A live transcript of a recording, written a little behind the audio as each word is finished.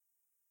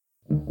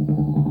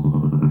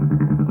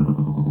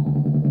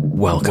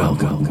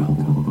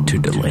Welcome to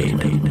Delayed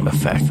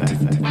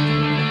Effect.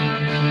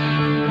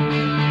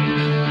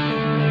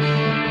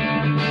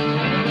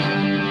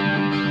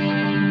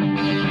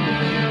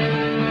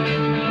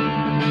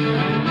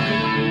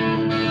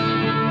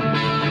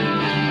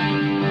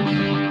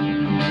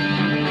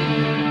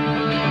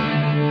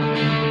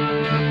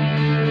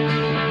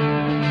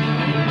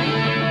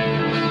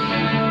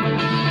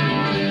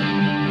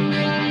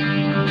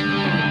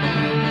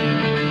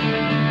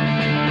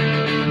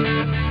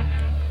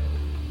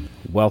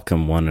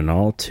 Welcome, one and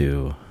all,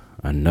 to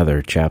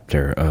another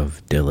chapter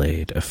of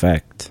Delayed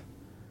Effect.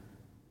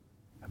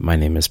 My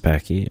name is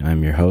Packy,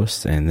 I'm your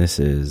host, and this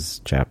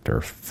is chapter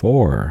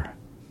 4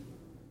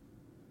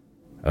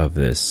 of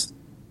this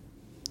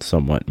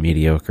somewhat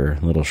mediocre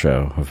little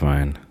show of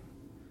mine.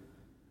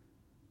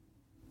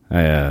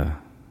 I'm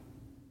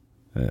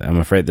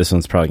afraid this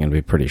one's probably going to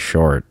be pretty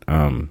short.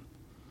 I'm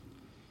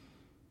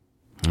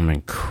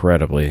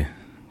incredibly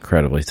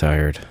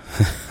tired.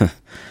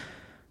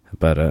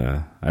 But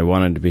I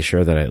wanted to be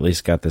sure that I at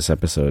least got this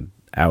episode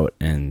out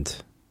and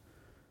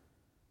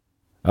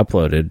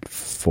uploaded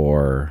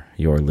for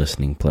your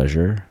listening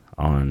pleasure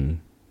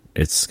on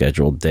its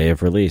scheduled day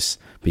of release.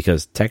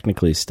 Because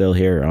technically still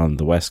here on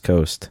the West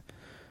Coast,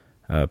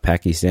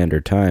 Packy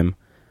Standard Time,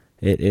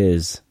 it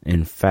is,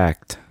 in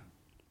fact,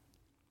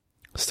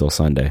 still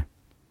Sunday.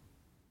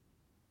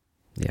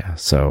 Yeah,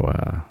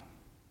 so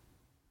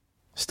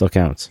still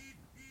counts.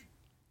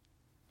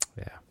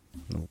 Yeah.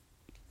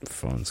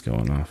 Phone's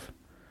going off.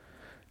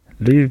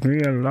 Leave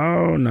me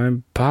alone.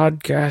 I'm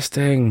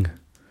podcasting.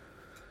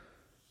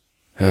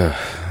 I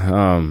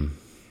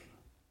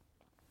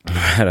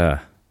had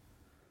a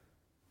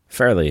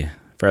fairly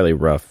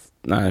rough,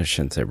 I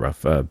shouldn't say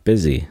rough,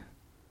 busy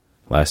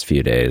last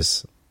few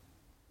days.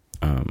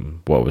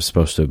 What was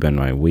supposed to have been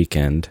my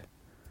weekend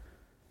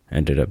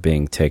ended up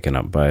being taken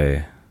up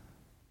by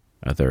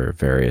other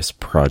various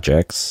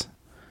projects.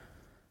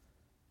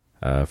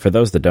 For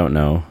those that don't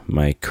know,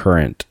 my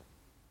current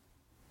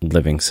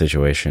living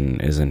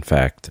situation is in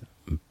fact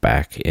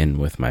back in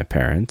with my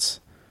parents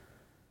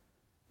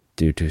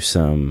due to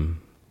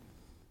some,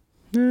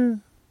 I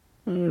don't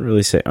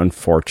really say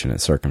unfortunate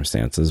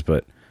circumstances,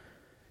 but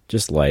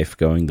just life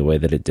going the way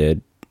that it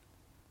did.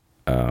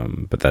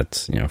 But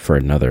that's, for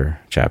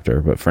another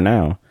chapter. But for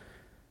now,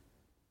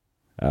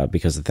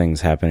 because of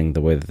things happening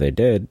the way that they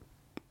did,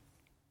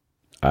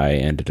 I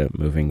ended up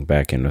moving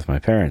back in with my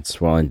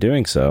parents. While in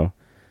doing so,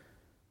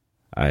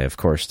 I, of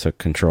course, took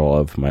control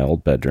of my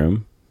old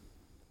bedroom.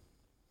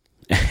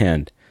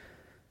 And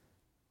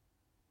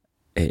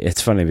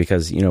it's funny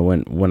because,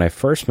 when I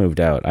first moved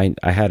out, I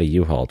had a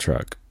U-Haul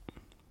truck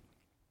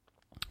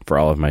for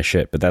all of my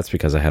shit, but that's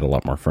because I had a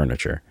lot more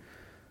furniture.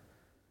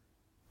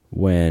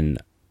 When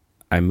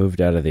I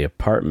moved out of the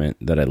apartment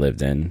that I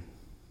lived in,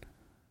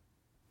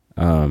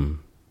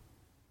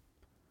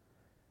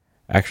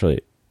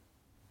 actually,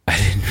 I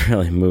didn't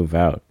really move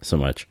out so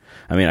much.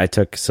 I mean, I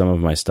took some of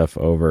my stuff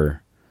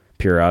over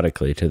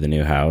periodically to the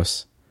new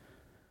house.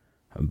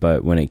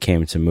 But when it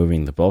came to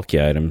moving the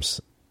bulky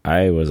items,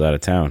 I was out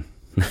of town.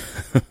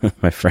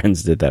 My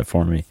friends did that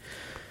for me.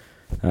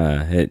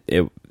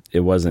 It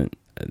wasn't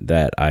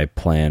that I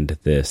planned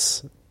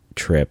this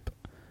trip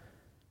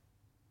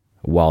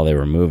while they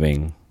were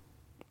moving.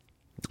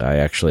 I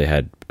actually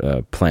had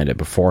planned it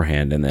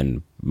beforehand, and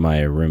then my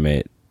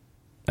roommate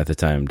at the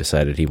time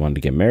decided he wanted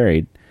to get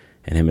married,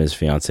 and him and his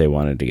fiance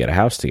wanted to get a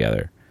house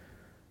together.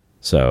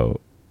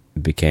 So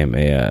it became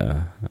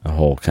a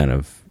whole kind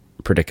of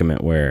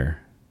predicament where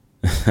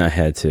I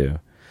had to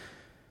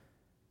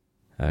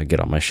get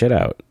all my shit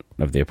out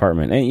of the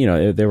apartment.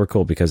 And, they were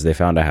cool because they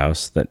found a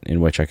house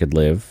in which I could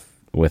live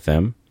with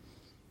them,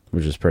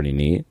 which was pretty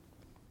neat.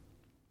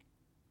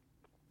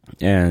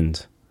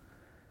 And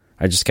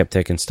I just kept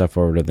taking stuff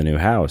over to the new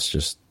house,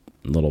 just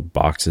little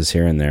boxes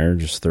here and there,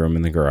 just threw them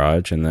in the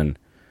garage. And then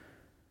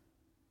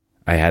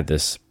I had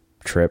this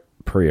trip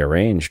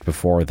prearranged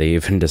before they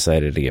even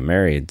decided to get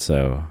married.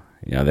 So,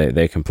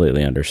 they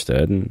completely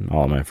understood, and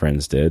all of my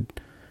friends did.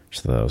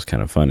 Just thought it was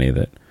kind of funny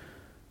that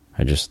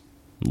I just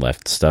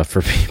left stuff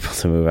for people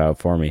to move out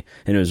for me.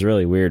 And it was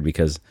really weird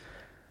because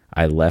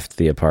I left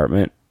the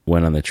apartment,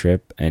 went on the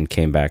trip, and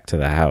came back to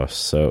the house.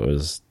 So it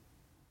was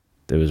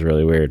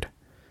really weird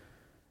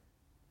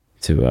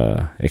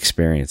to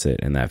experience it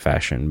in that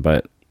fashion.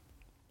 But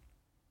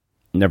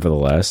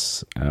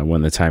nevertheless,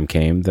 when the time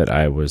came that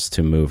I was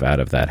to move out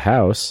of that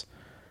house,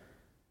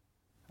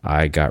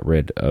 I got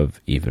rid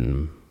of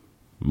even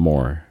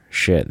more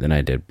shit than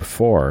I did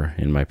before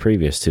in my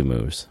previous 2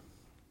 moves.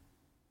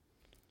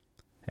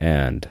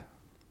 And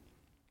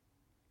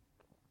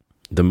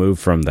the move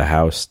from the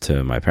house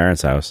to my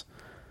parents' house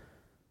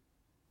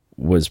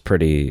was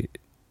pretty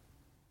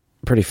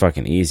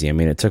fucking easy. I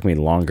mean, it took me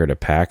longer to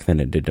pack than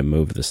it did to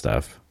move the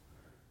stuff.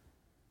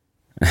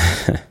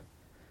 I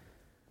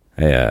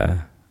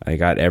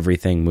got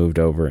everything moved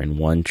over in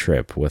one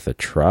trip with a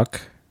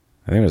truck.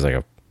 I think it was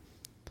like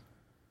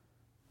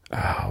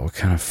what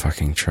kind of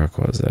fucking truck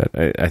was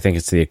that? I think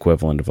it's the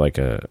equivalent of like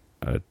a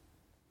a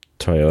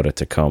Toyota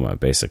Tacoma,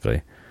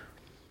 basically.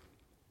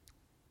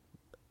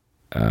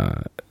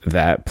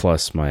 That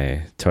plus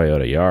my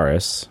Toyota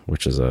Yaris,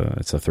 which is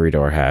it's a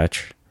 3-door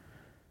hatch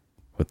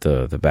with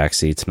the back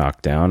seats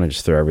knocked down. I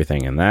just threw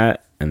everything in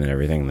that, and then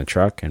everything in the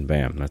truck, and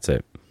bam, that's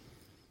it.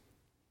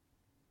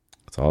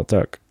 That's all it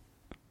took.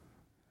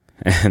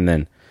 And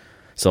then,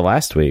 so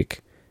last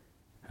week,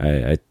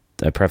 I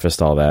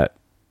prefaced all that,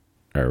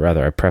 or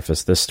rather, I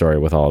prefaced this story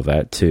with all of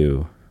that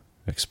to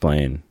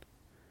explain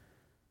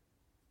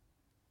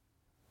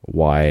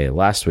why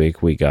last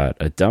week we got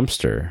a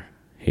dumpster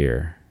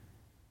here.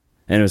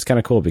 And it was kind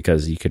of cool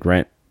because you could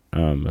rent,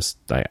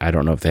 I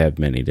don't know if they have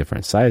many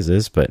different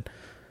sizes, but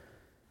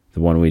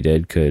the one we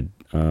did could,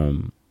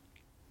 it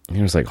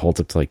was like holds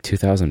up to like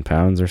 2,000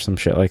 pounds or some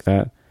shit like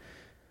that.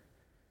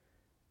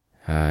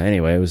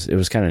 Anyway, it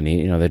was kind of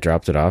neat. You know, they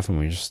dropped it off and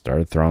we just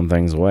started throwing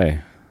things away.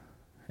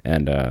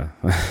 And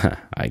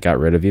I got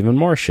rid of even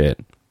more shit.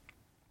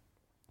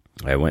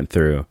 I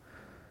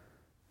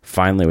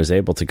finally was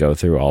able to go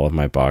through all of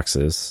my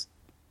boxes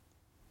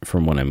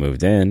from when I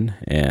moved in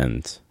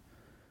and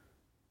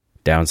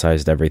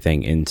downsized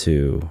everything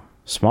into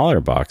smaller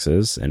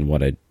boxes, and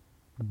what I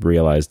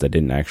realized I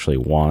didn't actually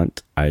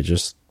want, I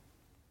just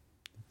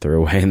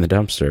threw away in the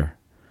dumpster.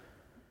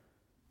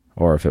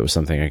 Or if it was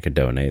something I could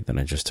donate, then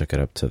I just took it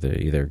up to the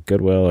either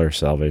Goodwill or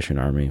Salvation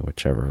Army,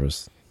 whichever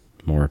was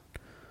more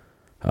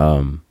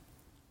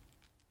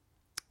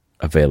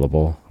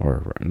available,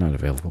 or not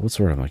available. What's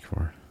the word I'm looking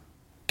for?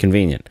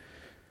 Convenient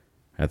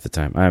at the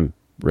time. I'm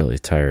really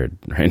tired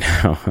right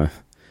now,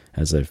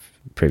 as I've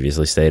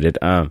previously stated.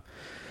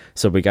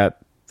 So we got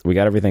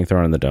everything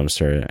thrown in the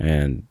dumpster,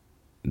 and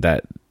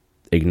that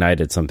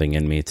ignited something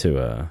in me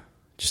to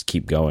just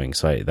keep going.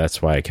 So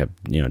that's why I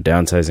kept,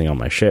 downsizing all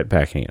my shit,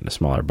 packing it into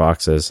smaller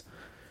boxes,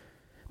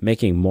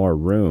 making more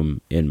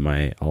room in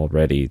my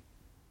already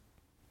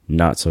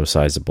not so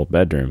sizable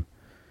bedroom.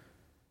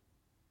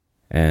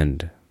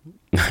 And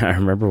I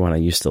remember when I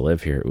used to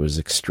live here, it was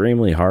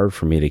extremely hard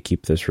for me to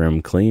keep this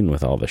room clean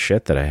with all the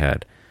shit that I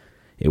had.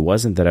 It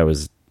wasn't that I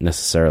was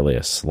necessarily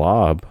a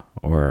slob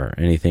or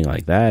anything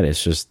like that.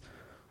 It's just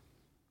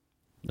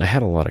I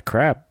had a lot of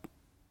crap,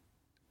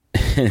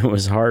 and it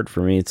was hard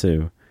for me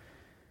to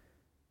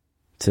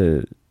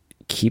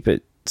keep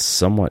it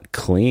somewhat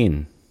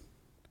clean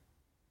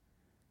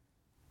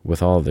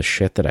with all the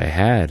shit that I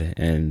had.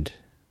 And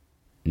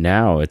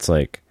now it's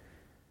like,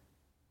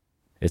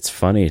 it's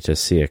funny to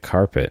see a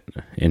carpet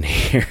in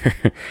here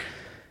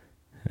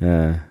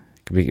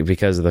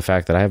because of the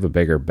fact that I have a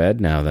bigger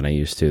bed now than I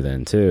used to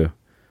then too.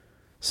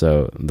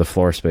 So the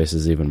floor space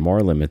is even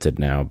more limited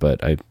now,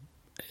 but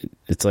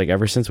it's like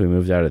ever since we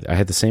moved out, I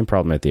had the same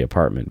problem at the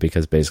apartment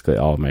because basically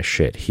all of my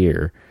shit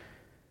here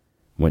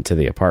went to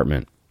the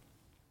apartment,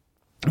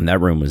 and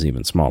that room was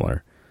even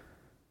smaller.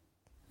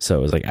 So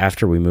it was like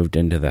after we moved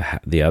into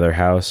the other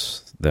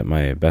house that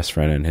my best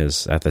friend and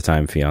his, at the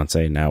time,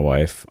 fiance, now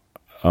wife,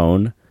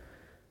 own.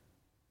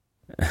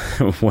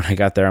 When I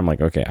got there, I'm like,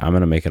 okay, I'm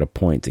going to make it a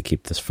point to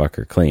keep this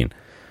fucker clean.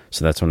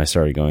 So that's when I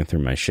started going through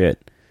my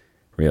shit,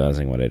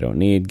 realizing what I don't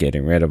need,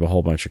 getting rid of a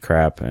whole bunch of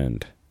crap.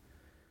 And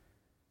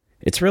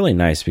it's really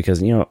nice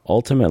because,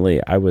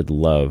 ultimately I would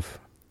love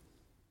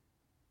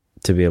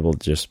to be able to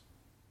just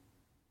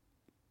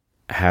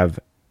have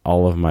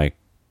all of my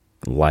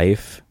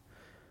life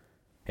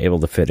able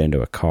to fit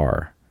into a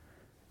car.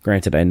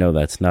 Granted, I know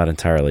that's not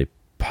entirely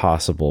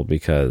possible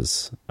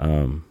because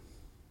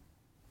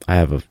I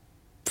have a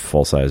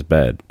full-size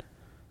bed.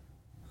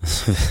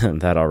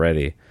 That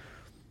already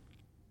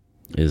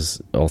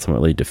is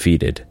ultimately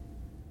defeated.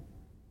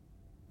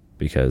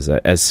 Because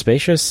as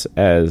spacious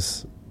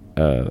as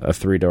a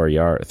three-door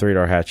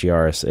hatch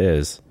Yaris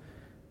is,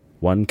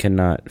 one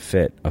cannot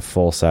fit a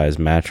full-size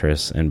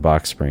mattress and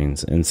box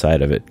springs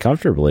inside of it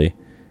comfortably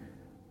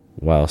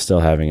while still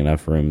having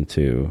enough room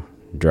to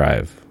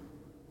drive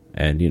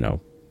and,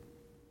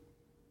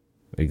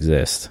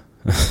 exist.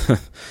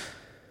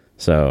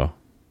 So,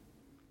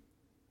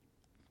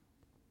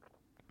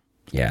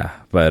 yeah,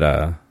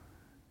 but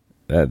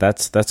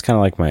that's kind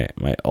of like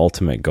my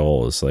ultimate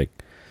goal is like,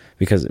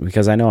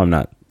 because I know I'm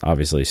not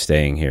obviously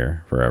staying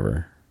here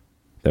forever.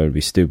 That would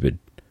be stupid.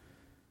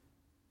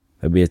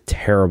 That'd be a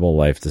terrible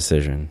life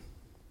decision.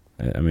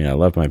 I mean, I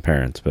love my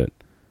parents, but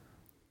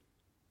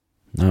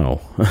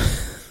no.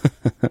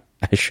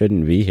 I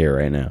shouldn't be here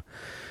right now.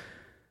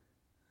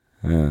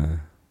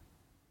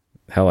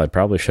 Hell, I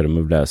probably should have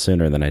moved out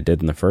sooner than I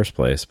did in the first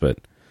place, but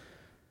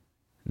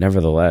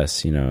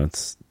nevertheless,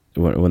 it's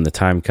when the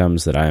time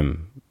comes that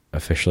I'm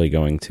officially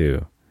going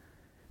to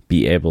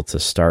be able to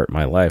start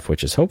my life,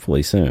 which is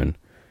hopefully soon.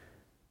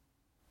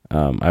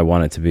 I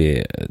want it to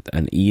be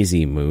an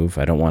easy move.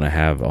 I don't want to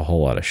have a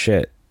whole lot of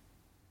shit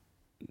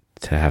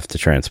to have to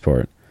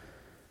transport.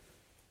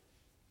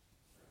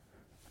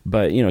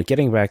 But,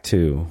 getting back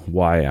to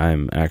why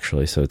I'm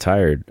actually so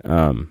tired.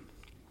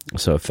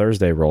 So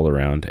Thursday rolled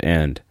around,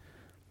 and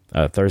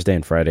Thursday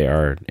and Friday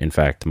are, in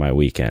fact, my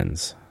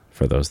weekends,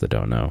 for those that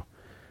don't know.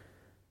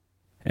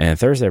 And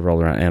Thursday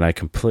rolled around, and I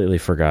completely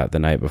forgot the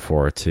night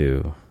before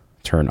to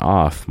turn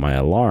off my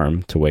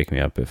alarm to wake me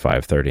up at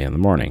 5:30 in the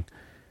morning.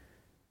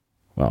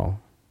 Well,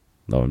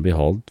 lo and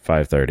behold,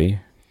 5:30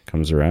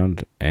 comes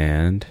around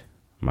and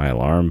my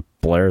alarm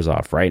blares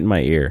off right in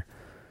my ear.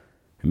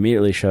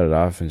 Immediately shut it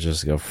off and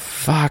just go,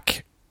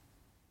 fuck.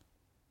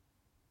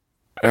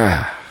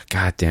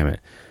 God damn it.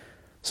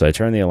 So I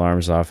turn the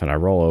alarms off and I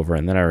roll over,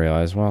 and then I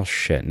realize, well,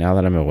 shit, now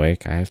that I'm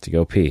awake, I have to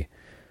go pee.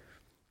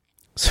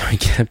 So I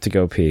get up to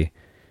go pee,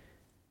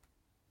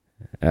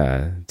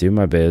 do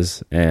my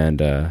biz and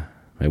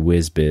my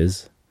whiz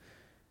biz,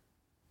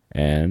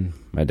 and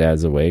my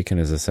dad's awake and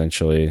is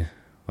essentially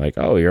like,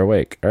 oh, you're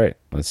awake. All right,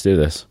 let's do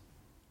this.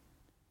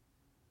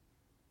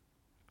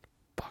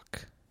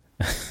 Fuck.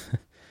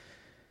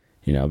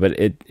 But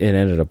it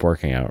ended up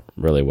working out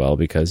really well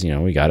because,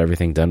 we got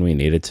everything done we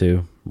needed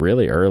to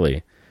really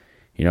early.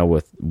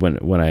 With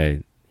when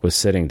I was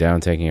sitting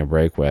down taking a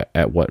break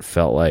at what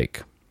felt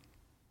like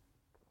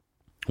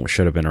what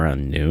should have been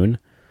around noon,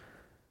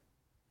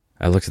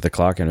 I looked at the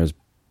clock and it was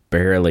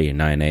barely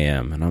 9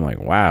 a.m. And I'm like,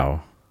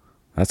 wow,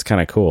 that's kind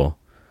of cool.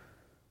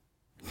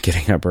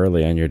 Getting up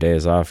early on your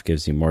days off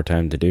gives you more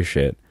time to do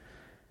shit.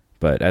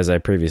 But as I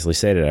previously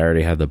stated, I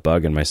already had the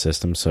bug in my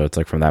system, so it's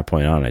like from that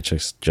point on, I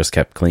just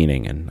kept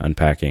cleaning and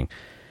unpacking,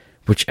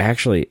 which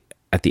actually,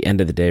 at the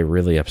end of the day,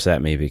 really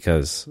upset me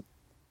because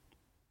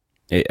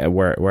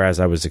whereas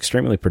I was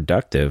extremely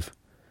productive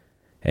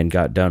and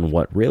got done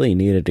what really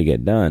needed to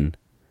get done,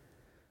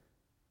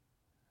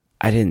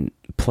 I didn't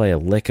play a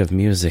lick of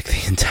music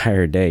the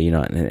entire day,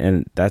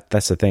 and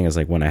that's the thing is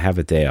like when I have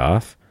a day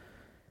off,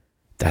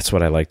 that's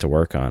what I like to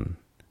work on.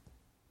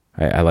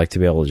 I like to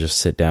be able to just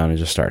sit down and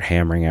just start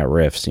hammering out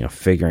riffs,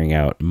 figuring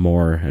out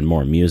more and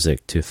more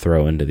music to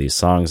throw into these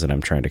songs that I'm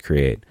trying to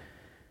create.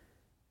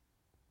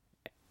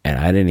 And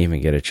I didn't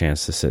even get a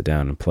chance to sit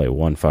down and play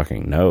one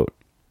fucking note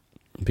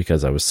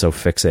because I was so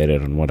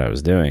fixated on what I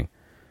was doing.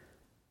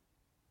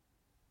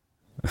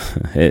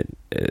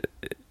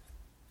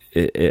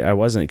 I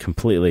wasn't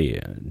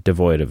completely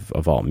devoid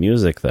of all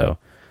music, though.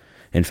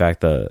 In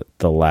fact, the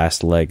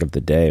last leg of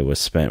the day was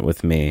spent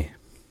with me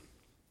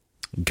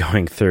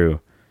going through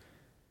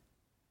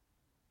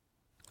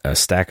a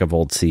stack of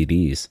old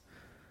CDs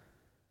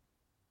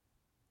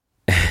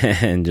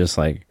and just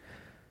like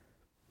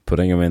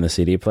putting them in the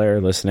CD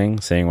player, listening,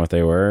 seeing what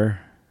they were,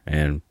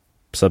 and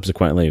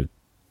subsequently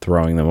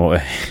throwing them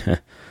away.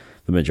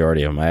 The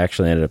majority of them. I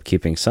actually ended up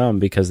keeping some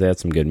because they had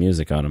some good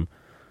music on them.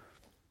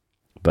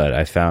 But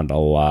I found a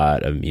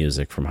lot of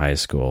music from high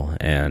school,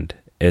 and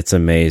it's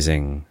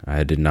amazing.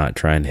 I did not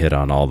try and hit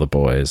on all the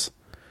boys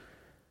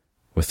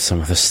with some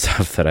of the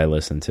stuff that I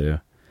listened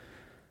to.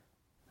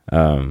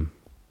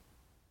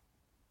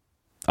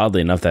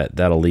 Oddly enough,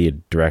 that'll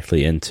lead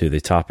directly into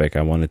the topic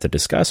I wanted to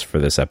discuss for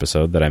this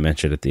episode that I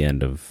mentioned at the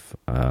end of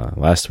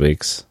last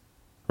week's.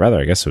 Rather,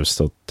 I guess it was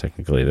still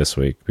technically this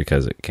week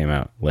because it came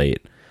out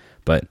late.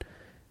 But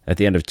at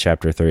the end of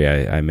chapter 3,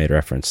 I made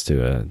reference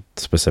to a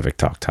specific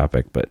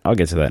topic, but I'll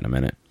get to that in a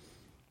minute.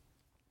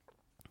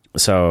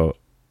 So,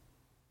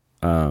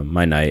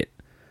 my night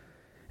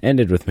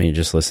ended with me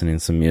just listening to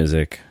some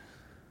music,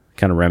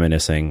 kind of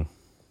reminiscing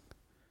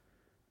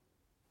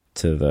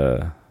to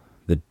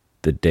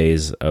the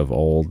days of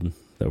old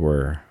that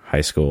were high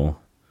school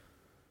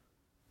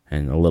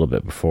and a little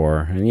bit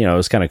before. And, it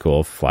was kind of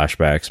cool.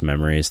 Flashbacks,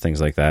 memories,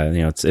 things like that. And,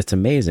 it's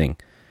amazing.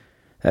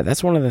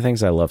 That's one of the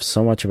things I love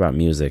so much about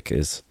music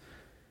is,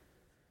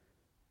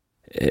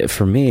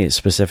 for me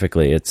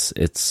specifically,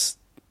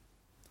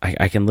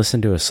 I can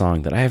listen to a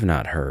song that I have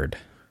not heard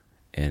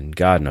in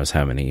God knows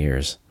how many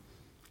years,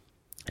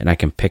 and I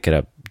can pick it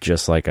up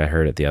just like I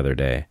heard it the other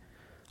day.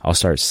 I'll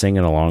start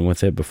singing along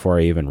with it before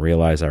I even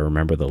realize I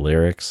remember the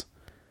lyrics.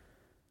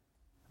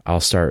 I'll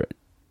start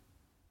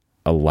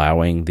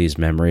allowing these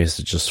memories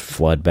to just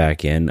flood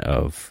back in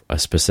of a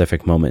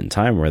specific moment in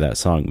time where that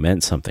song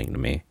meant something to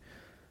me.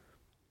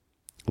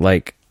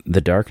 Like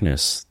The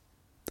Darkness,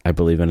 I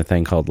Believe in a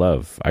Thing Called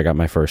Love. I got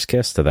my first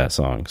kiss to that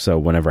song. So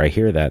whenever I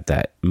hear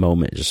that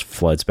moment just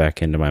floods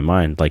back into my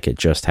mind like it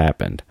just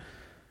happened.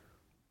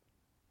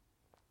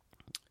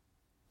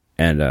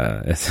 And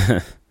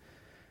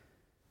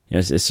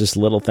it's just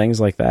little things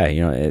like that.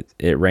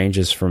 It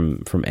ranges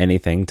from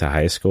anything to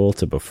high school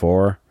to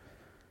before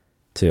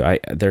to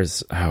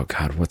there's, oh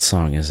God, what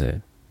song is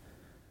it?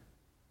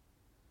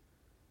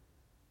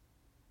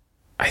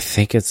 I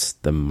think it's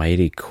The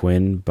Mighty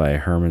Quinn by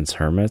Herman's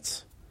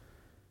Hermits.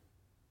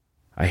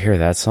 I hear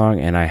that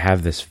song and I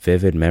have this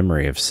vivid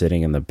memory of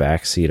sitting in the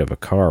back seat of a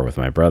car with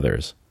my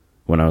brothers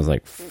when I was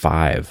like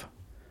 5.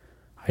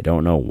 I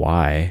don't know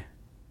why.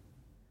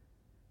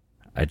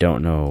 I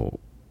don't know.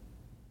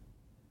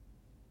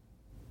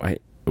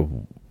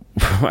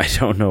 I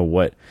don't know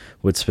what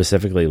would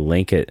specifically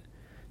link it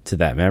to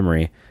that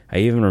memory. I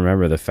even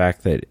remember the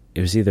fact that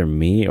it was either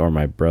me or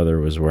my brother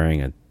was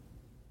wearing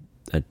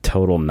a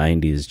total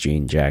 90s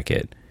jean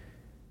jacket.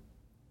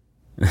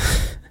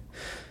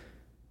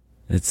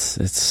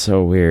 It's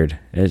so weird.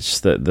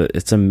 It's just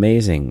it's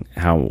amazing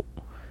how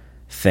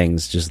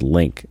things just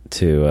link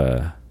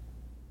to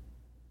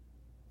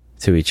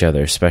to each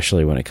other,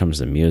 especially when it comes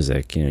to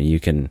music. You know, you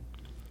can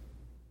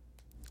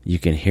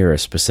hear a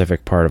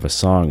specific part of a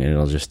song and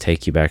it'll just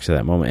take you back to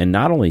that moment. And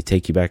not only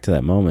take you back to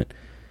that moment,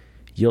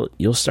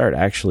 you'll start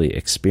actually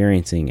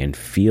experiencing and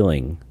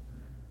feeling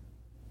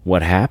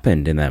what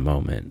happened in that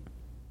moment.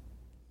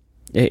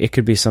 It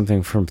could be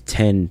something from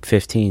 10,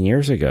 15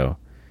 years ago,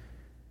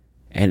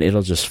 and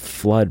it'll just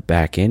flood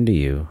back into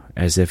you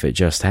as if it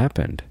just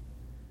happened.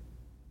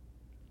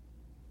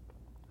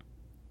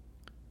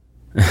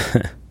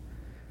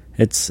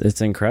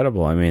 It's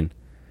incredible. I mean,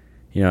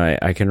 you know,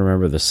 I can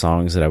remember the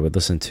songs that I would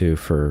listen to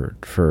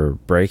for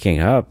breaking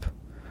up,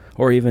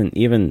 or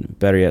even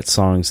better yet,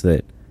 songs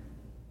that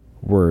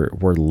were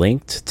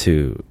linked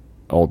to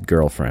old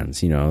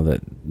girlfriends. You know,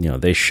 that, you know,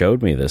 they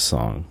showed me this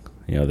song.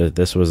 You know, that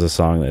this was a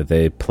song that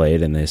they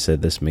played and they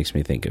said, "This makes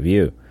me think of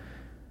you."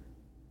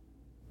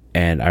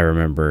 And I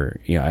remember,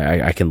 you know,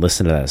 I can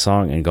listen to that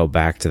song and go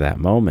back to that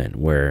moment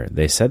where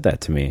they said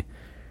that to me,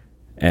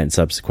 and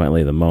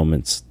subsequently the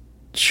moments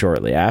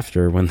shortly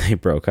after when they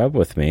broke up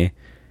with me,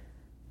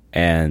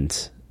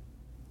 and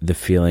the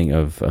feeling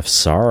of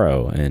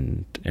sorrow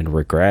and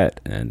regret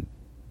and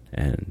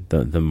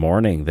the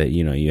mourning that,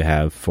 you know, you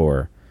have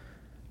for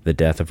the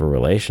death of a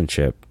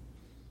relationship.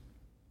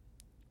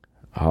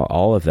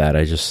 All of that,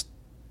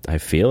 I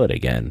feel it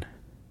again.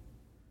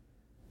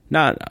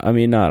 Not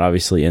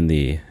obviously in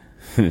the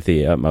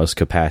the utmost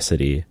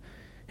capacity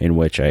in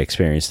which I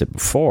experienced it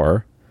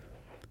before.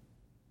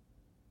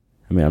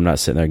 I mean, I'm not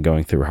sitting there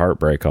going through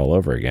heartbreak all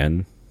over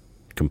again,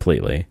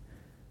 completely.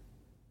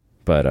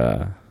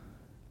 But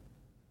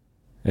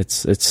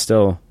it's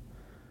still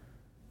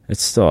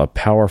a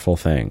powerful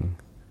thing.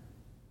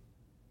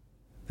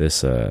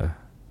 This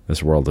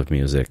world of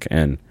music,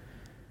 and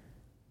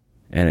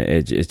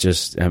it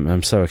just,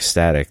 I'm so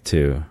ecstatic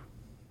to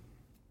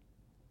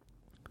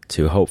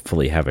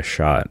hopefully have a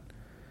shot,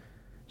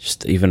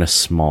 just even a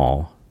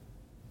small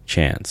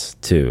chance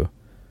to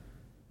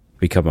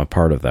become a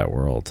part of that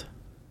world.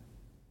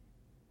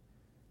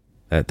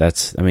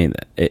 That's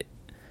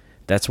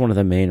one of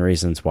the main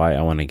reasons why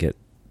I want to get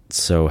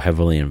so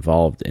heavily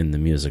involved in the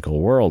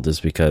musical world, is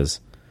because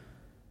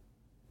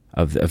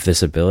of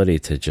this ability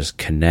to just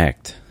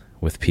connect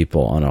with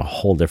people on a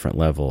whole different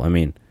level. I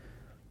mean,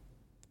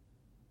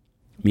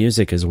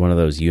 music is one of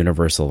those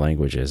universal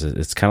languages.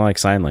 It's kind of like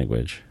sign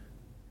language,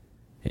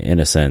 in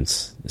a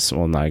sense.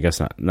 Well, no, I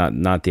guess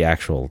not the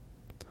actual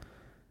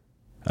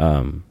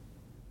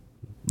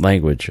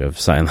language of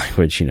sign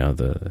language. You know,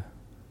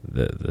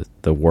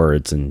 the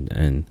words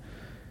and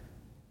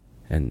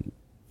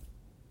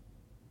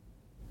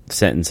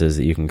sentences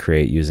that you can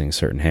create using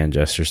certain hand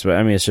gestures. But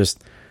I mean, it's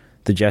just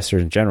the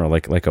gestures in general,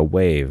 like a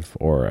wave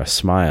or a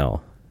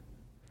smile.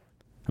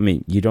 I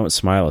mean, you don't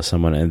smile at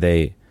someone and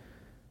they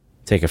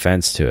take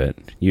offense to it,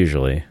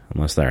 usually,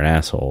 unless they're an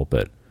asshole,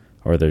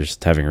 or they're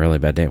just having a really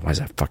bad day. Why is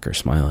that fucker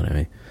smiling at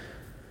me?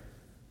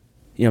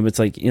 You know, but it's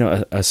like, you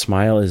know, a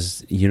smile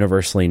is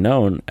universally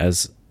known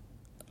as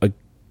a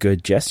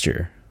good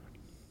gesture.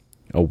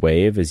 A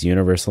wave is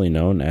universally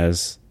known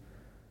as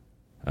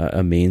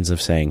a means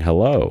of saying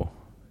hello.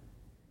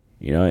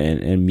 You know,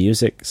 and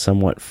music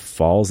somewhat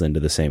falls into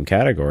the same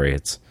category.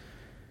 It's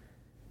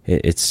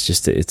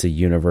a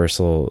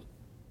universal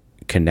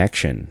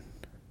connection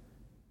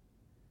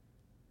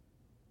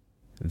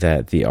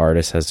that the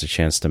artist has a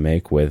chance to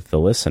make with the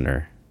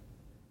listener,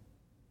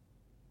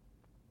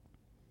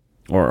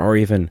 or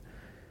even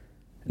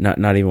not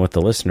even with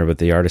the listener, but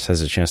the artist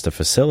has a chance to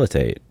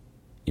facilitate,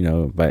 you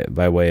know,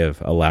 by way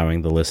of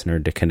allowing the listener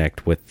to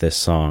connect with this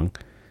song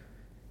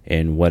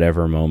in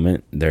whatever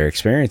moment they're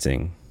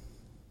experiencing,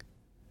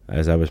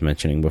 as I was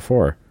mentioning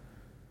before.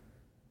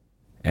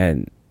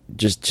 And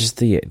just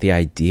the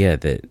idea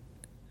that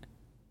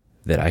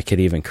I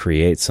could even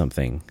create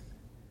something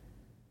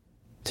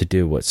to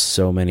do what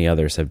so many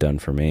others have done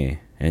for me,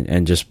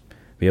 and just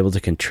be able to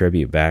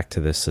contribute back to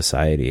this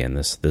society and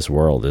this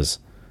world is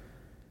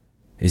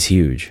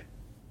huge.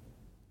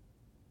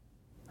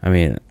 I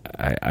mean,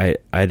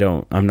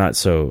 I'm not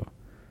so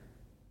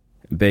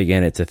big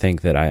in it to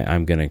think that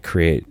I'm going to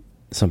create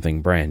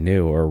something brand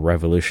new or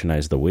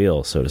revolutionize the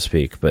wheel, so to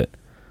speak, but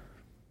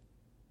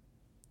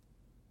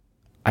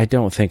I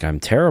don't think I'm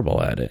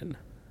terrible at it.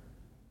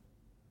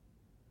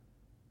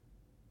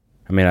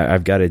 I mean,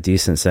 I've got a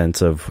decent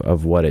sense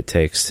of what it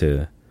takes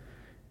to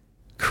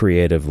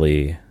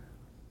creatively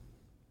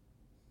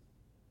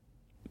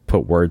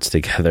put words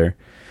together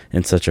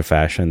in such a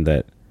fashion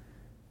that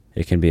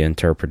it can be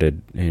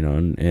interpreted, you know,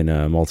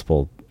 in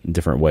multiple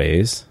different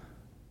ways.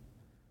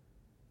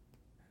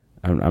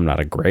 I'm not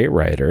a great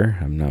writer.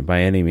 I'm not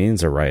by any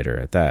means a writer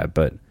at that,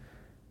 but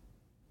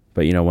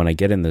you know, when I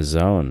get in the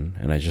zone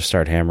and I just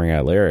start hammering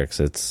out lyrics,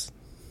 it's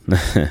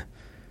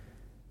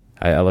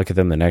I look at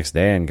them the next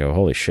day and go,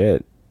 holy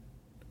shit,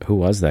 who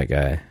was that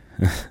guy?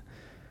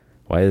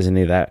 Why isn't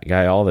he that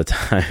guy all the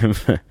time?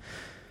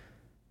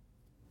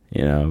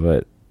 You know,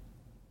 but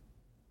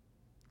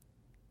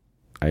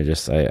I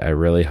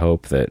really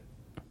hope that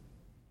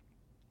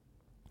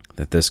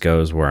this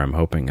goes where I'm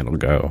hoping it'll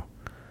go.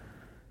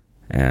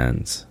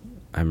 And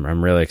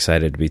I'm really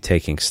excited to be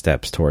taking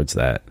steps towards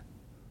that.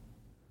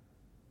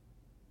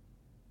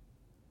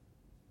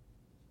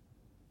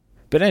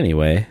 But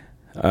anyway,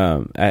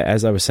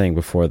 as I was saying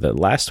before, that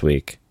last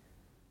week,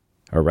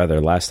 or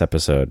rather last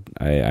episode,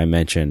 I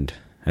mentioned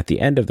at the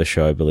end of the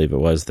show, I believe it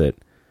was, that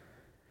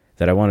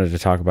I wanted to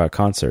talk about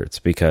concerts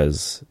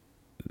because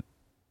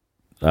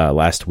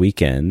last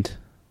weekend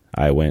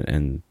I went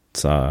and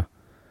saw,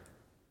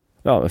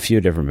 well, a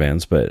few different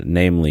bands, but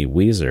namely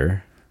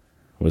Weezer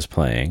was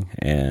playing,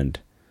 and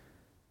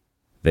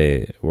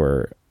they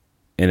were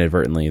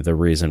inadvertently the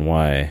reason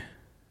why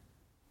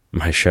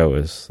my show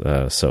is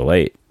so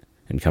late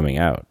in coming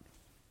out.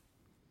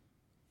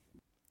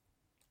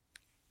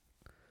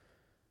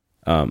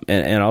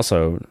 And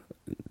also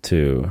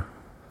to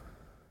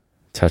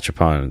touch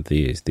upon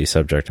the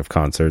subject of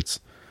concerts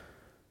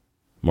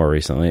more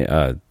recently,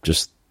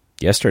 just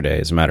yesterday,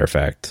 as a matter of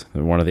fact,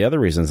 one of the other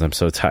reasons I'm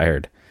so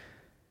tired,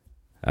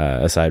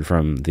 aside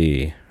from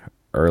the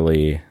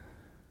early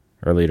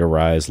to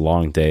rise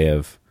long day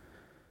of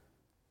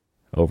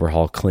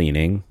overhaul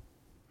cleaning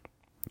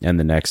and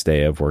the next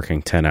day of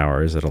working 10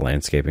 hours at a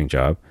landscaping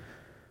job,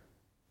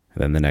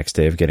 and then the next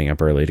day of getting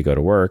up early to go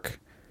to work.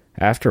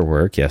 After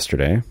work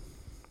yesterday,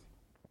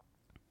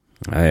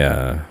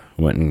 I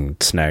went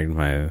and snagged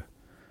my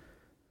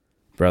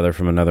brother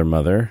from another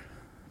mother,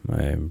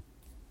 my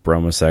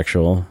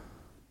bromosexual,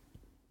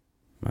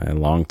 my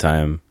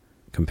longtime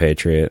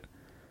compatriot,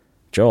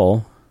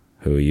 Joel,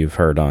 who you've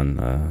heard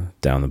on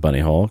Down the Bunny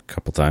Hole a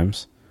couple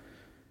times.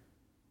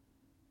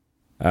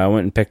 I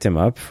went and picked him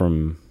up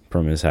from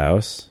his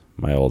house,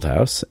 my old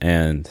house,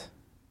 and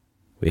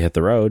we hit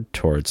the road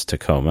towards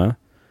Tacoma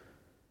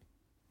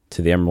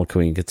to the Emerald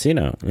Queen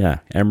Casino. Yeah,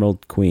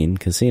 Emerald Queen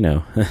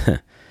Casino.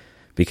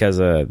 Because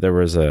there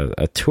was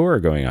a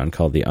tour going on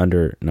called the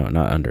Under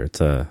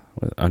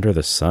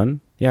the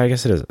Sun? Yeah, I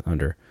guess it is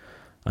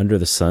Under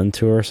the Sun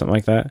tour or something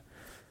like that.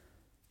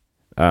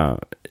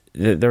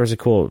 There was a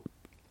cool,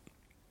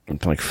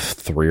 like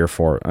 3 or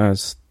 4,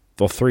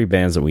 well, 3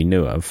 bands that we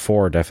knew of,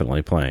 4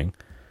 definitely playing,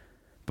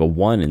 but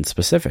one in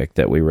specific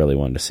that we really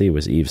wanted to see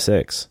was Eve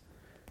 6,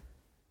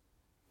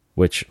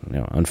 which,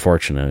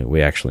 unfortunately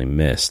we actually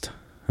missed.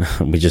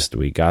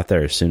 we got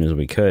there as soon as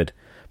we could,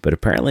 but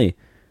apparently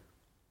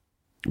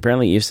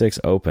Eve 6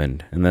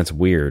 opened, and that's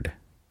weird.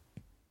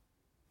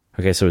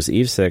 Okay, so it's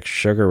Eve 6,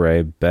 Sugar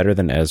Ray, Better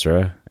Than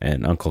Ezra,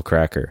 and Uncle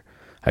Kracker.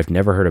 I've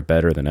never heard of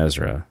Better Than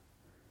Ezra.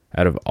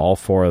 Out of all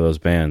 4 of those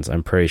bands,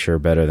 I'm pretty sure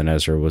Better Than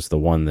Ezra was the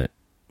one that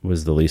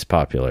was the least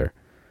popular.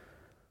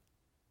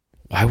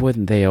 Why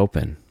wouldn't they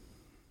open?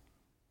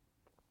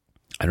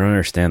 I don't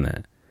understand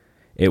that.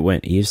 It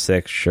went Eve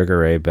 6, Sugar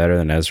Ray, Better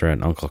Than Ezra,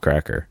 and Uncle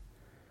Kracker.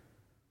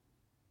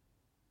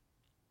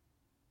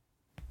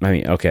 I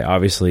mean, okay,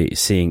 obviously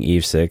seeing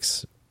Eve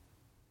 6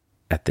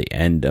 at the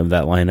end of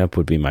that lineup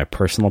would be my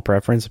personal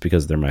preference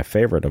because they're my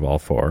favorite of all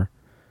 4.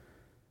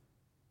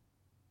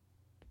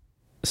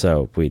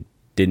 So we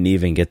didn't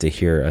even get to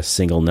hear a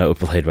single note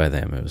played by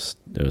them. It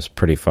was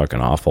pretty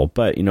fucking awful.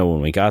 But,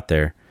 when we got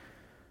there,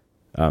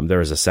 there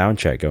was a sound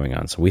check going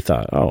on. So we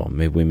thought, oh,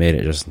 maybe we made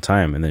it just in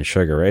time. And then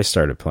Sugar Ray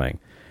started playing,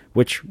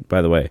 which,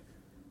 by the way,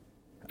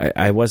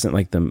 I wasn't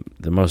like the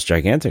most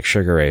gigantic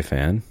Sugar Ray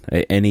fan.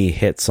 Any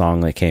hit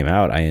song that came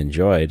out, I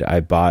enjoyed. I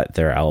bought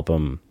their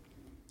album,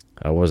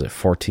 what was it,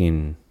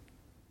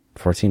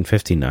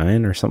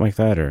 1459 or something like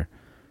that, or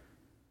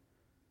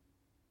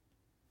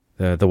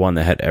the one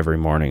that had Every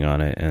Morning on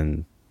it,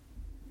 and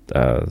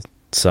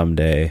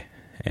Someday,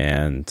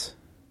 and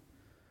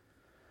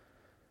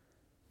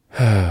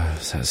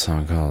what's that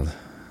song called?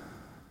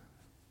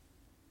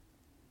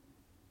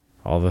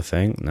 All the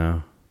Thing?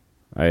 No,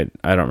 I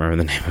don't remember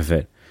the name of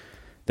it.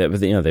 But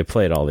they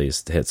played all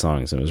these hit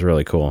songs, and it was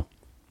really cool.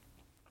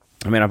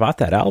 I mean, I bought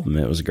that album;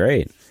 it was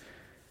great.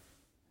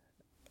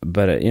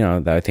 But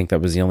I think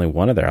that was the only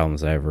one of their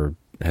albums I ever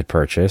had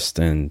purchased,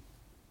 and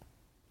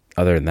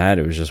other than that,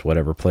 it was just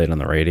whatever played on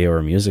the radio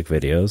or music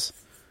videos.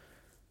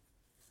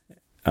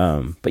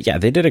 But yeah,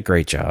 they did a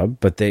great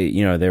job. But they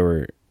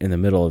were in the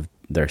middle of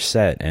their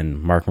set,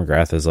 and Mark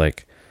McGrath is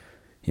like,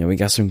 we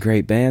got some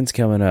great bands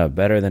coming up,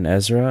 Better Than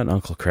Ezra and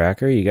Uncle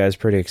Kracker. You guys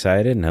pretty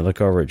excited? And I look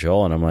over at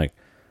Joel, and I'm like,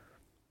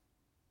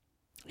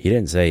 he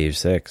didn't say Eve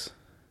 6.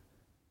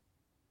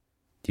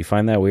 Do you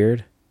find that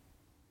weird?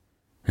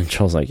 And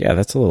Joel's like, yeah,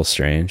 that's a little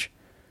strange.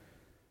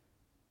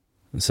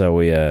 And so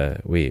we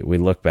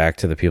look back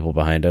to the people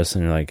behind us,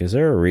 and they're like, is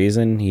there a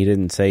reason he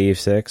didn't say Eve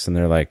 6? And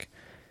they're like,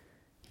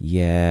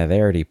 yeah, they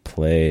already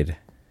played.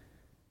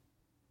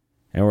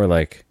 And we're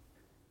like,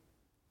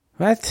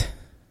 what?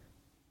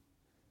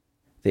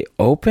 They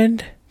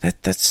opened?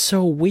 That's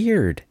so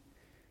weird.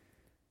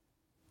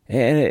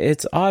 And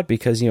it's odd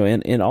because,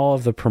 in all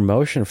of the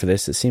promotion for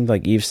this, it seemed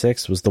like Eve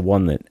 6 was the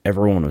one that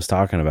everyone was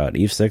talking about.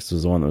 Eve 6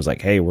 was the one that was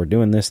like, hey, we're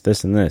doing this,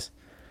 this, and this.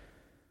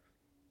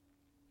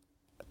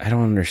 I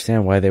don't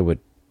understand why they would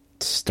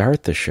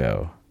start the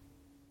show.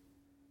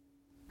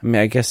 I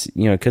mean, I guess,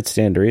 it could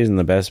stand to reason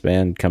the best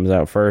band comes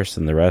out first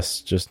and the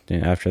rest just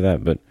after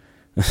that. But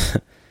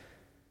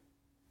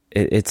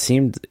it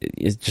seemed,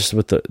 it's just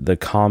with the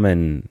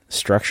common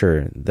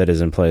structure that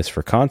is in place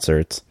for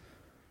concerts.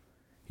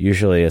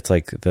 Usually it's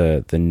like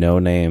the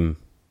no-name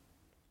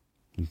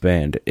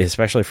band,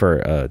 especially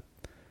for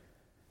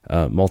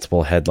a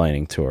multiple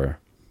headlining tour.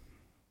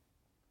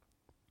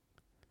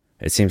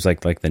 It seems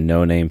like the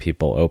no-name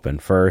people open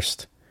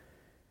first,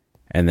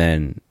 and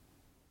then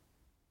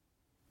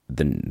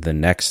the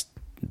next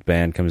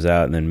band comes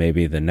out, and then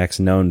maybe the next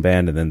known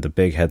band, and then the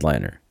big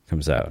headliner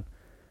comes out.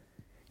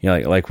 You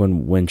know, like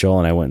when Joel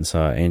and I went and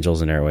saw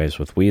Angels and Airwaves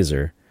with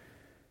Weezer.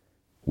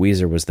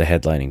 Weezer was the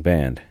headlining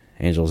band.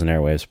 Angels and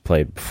Airwaves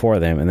played before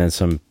them, and then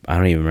some, I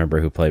don't even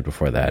remember who played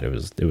before that. It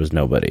was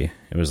nobody.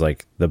 It was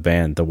like the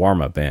band, the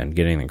warm-up band,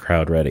 getting the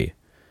crowd ready.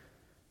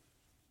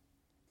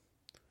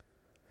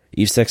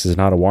 Eve 6 is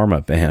not a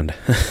warm-up band.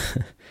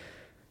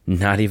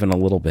 Not even a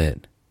little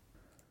bit.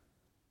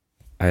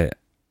 I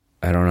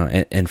don't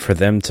know. And for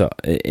them to,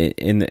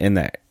 in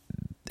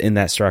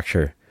that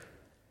structure,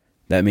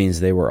 that means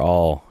they were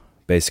all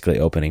basically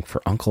opening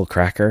for Uncle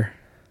Kracker.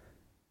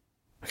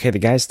 Okay, the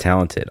guy's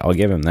talented. I'll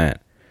give him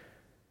that.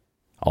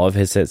 All of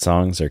his hit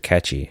songs are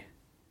catchy.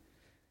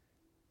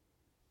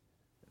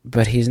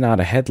 But he's not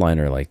a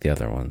headliner like the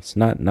other ones.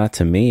 Not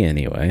to me,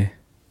 anyway.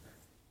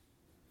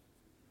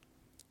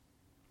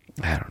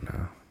 I don't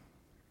know.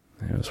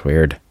 It was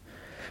weird.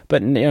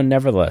 But, you know,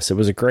 nevertheless, it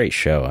was a great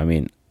show. I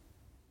mean,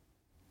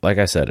 like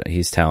I said,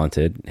 he's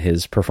talented.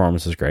 His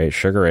performance was great.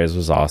 Sugar Ray's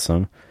was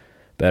awesome.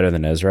 Better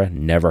Than Ezra.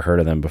 Never heard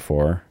of them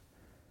before.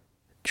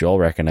 Joel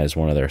recognized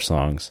one of their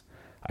songs.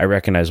 I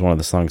recognized one of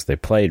the songs they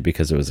played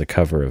because it was a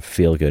cover of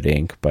Feel Good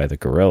Inc. by the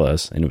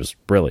Gorillaz, and it was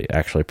really,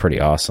 actually pretty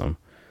awesome.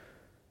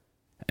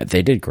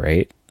 They did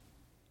great.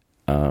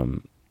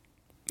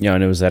 You know,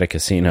 and it was at a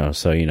casino,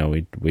 so, you know,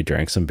 we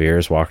drank some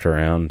beers, walked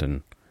around,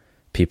 and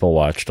people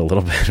watched a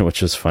little bit,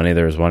 which was funny.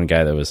 There was one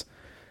guy that was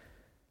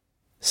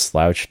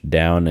slouched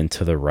down and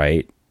to the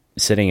right,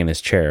 sitting in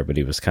his chair, but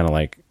he was kind of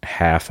like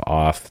half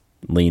off,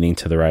 leaning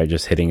to the right,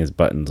 just hitting his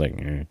buttons like,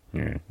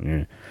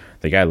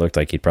 The guy looked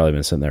like he'd probably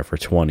been sitting there for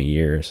 20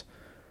 years.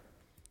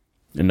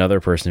 Another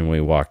person we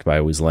walked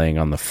by was laying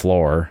on the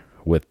floor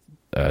with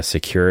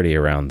security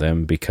around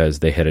them because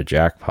they hit a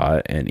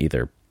jackpot and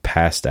either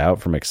passed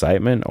out from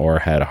excitement or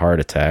had a heart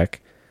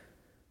attack.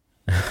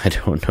 I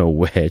don't know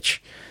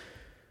which.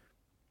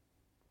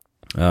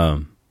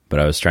 But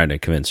I was trying to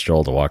convince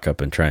Joel to walk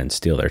up and try and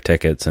steal their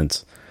ticket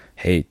since,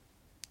 hey,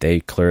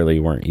 they clearly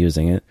weren't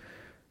using it.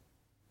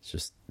 It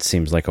just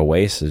seems like a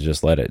waste to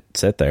just let it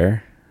sit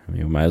there. I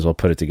mean, we might as well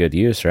put it to good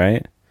use,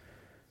 right?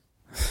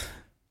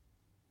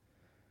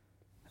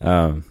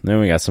 Then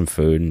we got some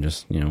food and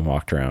just, you know,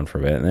 walked around for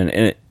a bit. And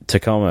then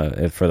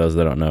Tacoma, for those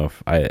that don't know,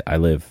 I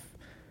live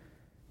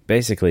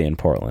basically in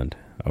Portland,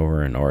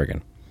 over in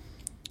Oregon.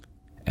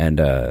 And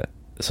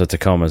so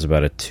Tacoma is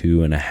about a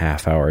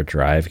 2.5 hour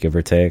drive, give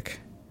or take.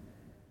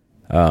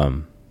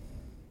 A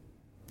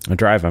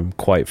drive I'm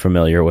quite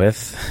familiar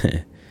with.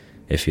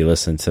 If you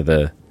listen to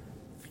the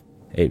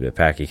 8-Bit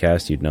Packy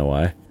Cast, you'd know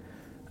why.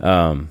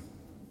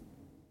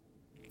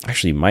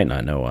 Actually, you might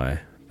not know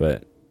why,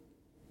 but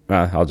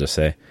I'll just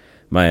say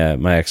my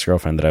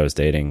ex-girlfriend that I was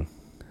dating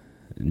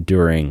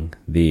during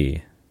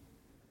the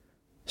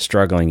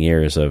struggling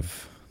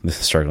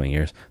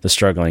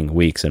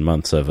weeks and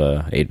months of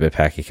 8-Bit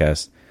Packy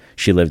Cast,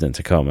 she lived in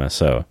Tacoma,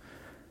 so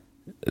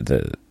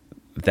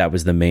that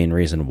was the main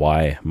reason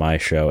why my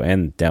show,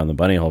 and Down the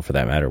Bunny Hole for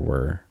that matter,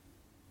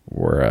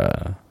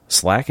 were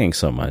slacking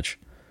so much,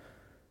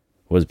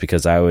 was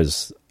because I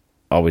was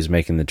always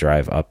making the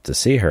drive up to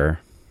see her.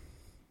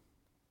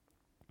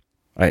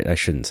 I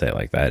shouldn't say it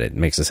like that. It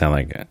makes it sound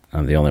like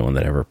I'm the only one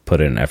that ever put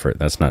in an effort.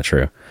 That's not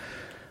true.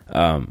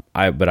 I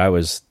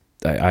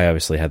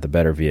obviously had the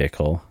better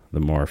vehicle, the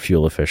more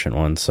fuel efficient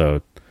one,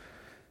 so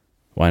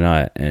why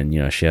not? And,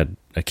 you know, she had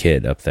a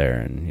kid up there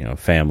and, you know,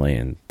 family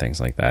and things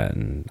like that,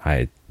 and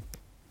I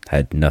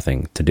had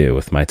nothing to do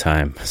with my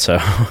time. So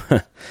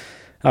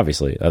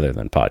obviously, other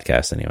than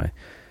podcast anyway.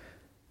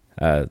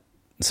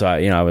 So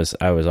I was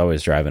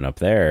always driving up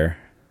there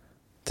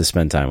to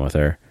spend time with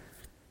her.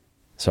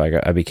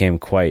 So I became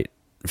quite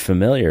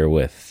familiar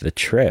with the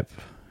trip,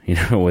 you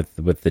know,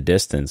 with the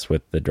distance,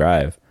 with the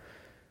drive,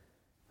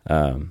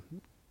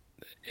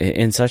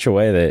 in such a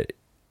way that,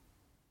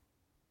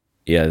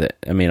 yeah,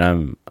 I mean,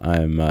 I'm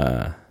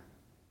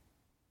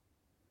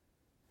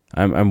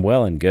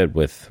well and good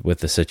with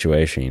the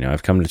situation. You know,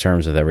 I've come to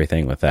terms with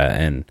everything with that,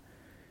 and,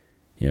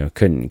 you know,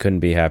 couldn't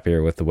be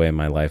happier with the way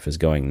my life is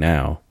going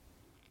now,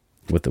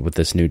 with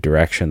this new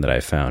direction that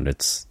I found.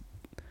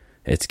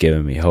 It's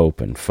given me hope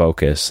and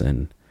focus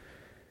and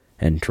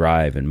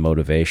drive and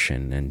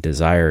motivation and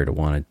desire to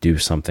want to do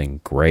something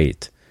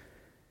great.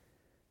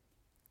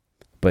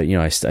 But, you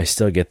know, I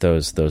still get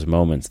those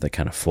moments that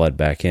kind of flood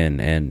back in,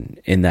 and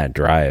in that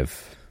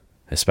drive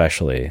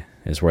especially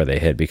is where they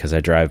hit, because I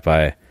drive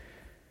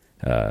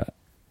up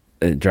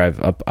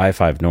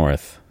I-5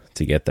 North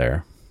to get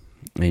there.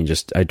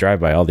 And I drive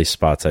by all these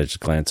spots, I just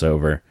glance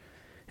over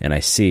and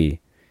I see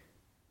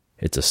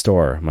it's a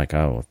store. I'm like,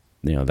 oh,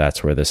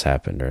 that's where this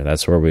happened, or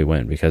that's where we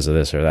went because of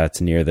this, or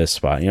that's near this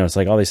spot. It's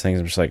like all these things.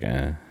 I'm just like,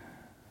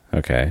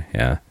 okay,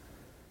 yeah.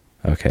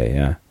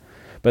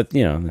 But,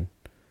 the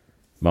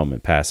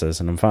moment passes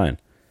and I'm fine.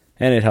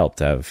 And it helped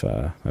to have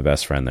my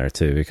best friend there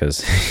too,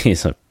 because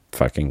he's a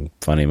fucking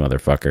funny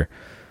motherfucker.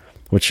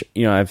 Which,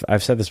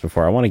 I've said this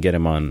before. I want to get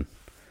him on.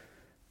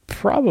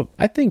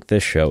 I think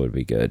this show would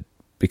be good,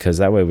 because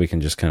that way we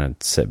can just kind of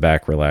sit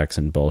back, relax,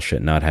 and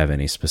bullshit, not have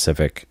any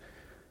specific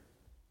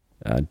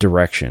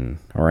direction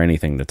or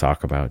anything to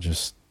talk about.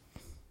 Just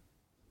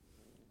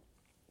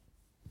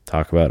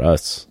talk about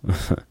us.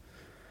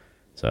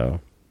 So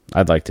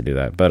I'd like to do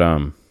that. But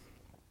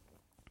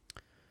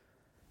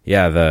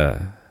yeah,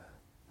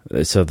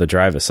 so the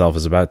drive itself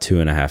is about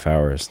 2.5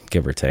 hours,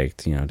 give or take,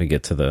 to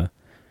get to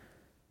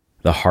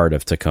the heart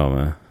of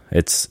Tacoma.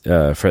 It's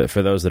for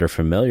those that are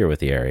familiar with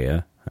the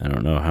area. I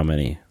don't know how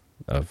many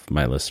of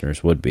my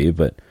listeners would be,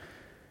 but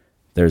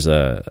there's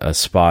a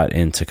spot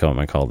in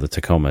Tacoma called the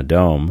Tacoma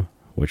Dome,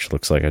 which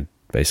looks like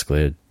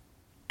basically a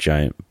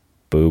giant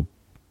boob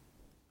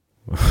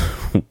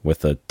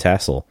with a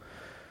tassel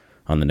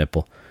on the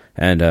nipple.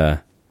 And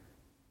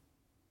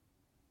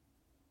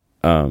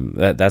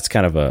that's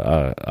kind of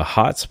a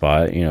hot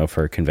spot,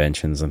 for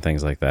conventions and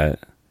things like that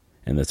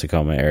in the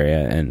Tacoma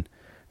area. And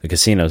the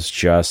casino's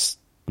just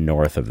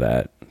north of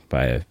that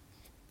by a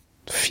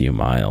few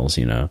miles,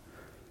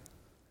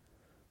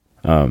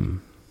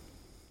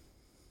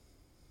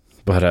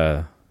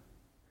 But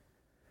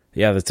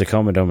yeah, the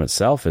Tacoma Dome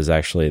itself is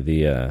actually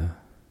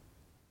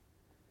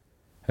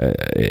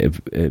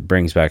it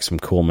brings back some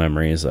cool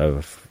memories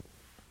of,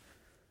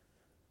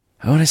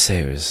 I want to say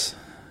it was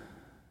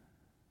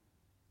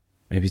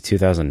maybe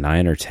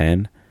 2009 or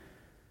 10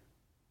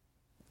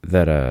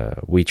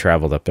 that we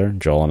traveled up there.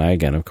 Joel and I,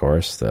 again, of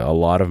course. A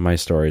lot of my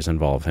stories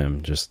involve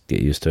him. Just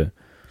get used to it.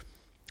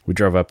 We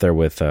drove up there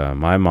with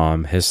my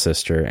mom, his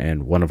sister,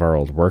 and one of our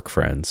old work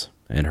friends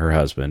and her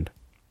husband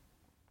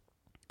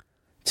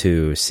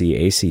to see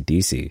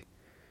AC/DC.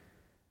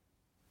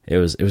 It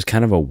was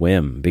kind of a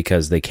whim,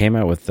 because they came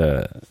out with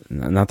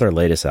not their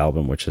latest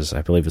album, which is,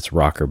 I believe it's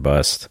Rock or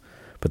Bust,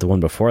 but the one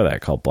before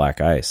that called Black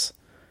Ice.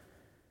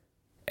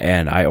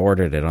 And I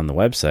ordered it on the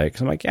website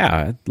because I'm like, yeah,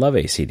 I love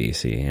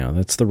AC/DC.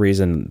 That's the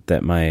reason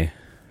that my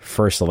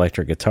first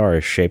electric guitar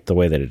is shaped the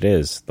way that it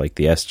is, like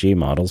the SG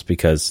models,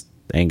 because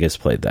Angus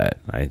played that.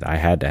 I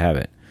had to have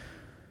it.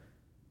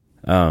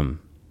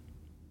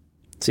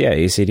 So yeah,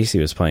 AC/DC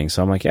was playing.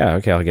 So I'm like, yeah,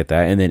 okay, I'll get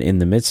that. And then in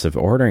the midst of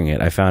ordering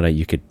it, I found out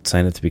you could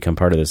sign up to become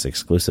part of this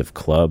exclusive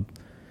club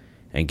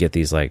and get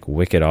these like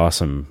wicked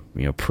awesome,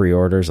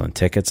 pre-orders on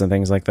tickets and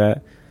things like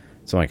that.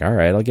 So I'm like, all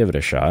right, I'll give it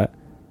a shot.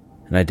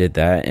 And I did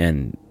that,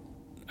 and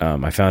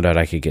I found out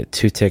I could get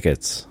 2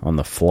 tickets on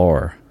the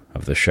floor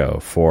of the show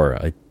for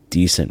a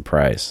decent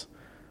price.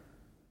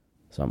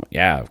 So I'm like,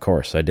 yeah, of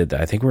course, I did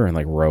that. I think we were in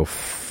like row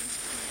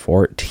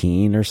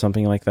 14 or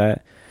something like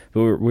that.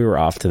 But we were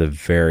off to the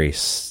very,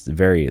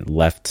 very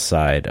left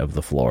side of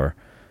the floor,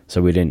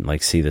 so we didn't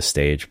like see the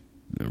stage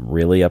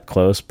really up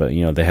close. But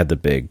they had the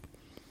big,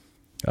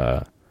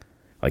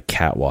 like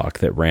catwalk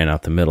that ran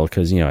out the middle,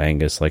 because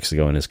Angus likes to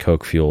go in his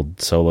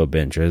coke-fueled solo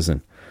binges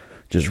and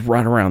just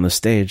run around the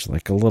stage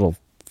like a little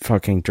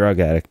fucking drug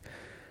addict,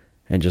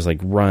 and just like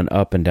run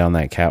up and down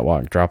that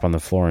catwalk, drop on the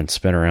floor, and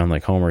spin around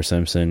like Homer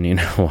Simpson,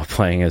 while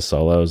playing his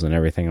solos and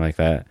everything like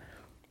that.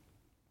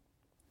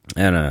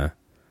 And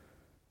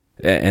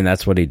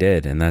that's what he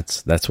did, and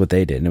that's what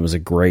they did, and it was a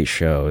great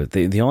show.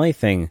 The only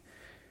thing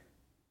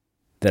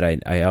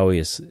that I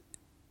always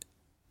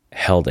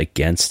held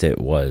against it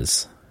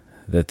was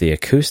that the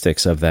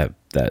acoustics of that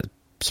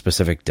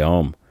specific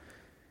dome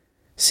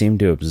seemed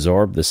to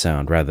absorb the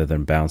sound rather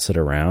than bounce it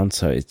around,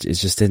 so it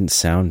just didn't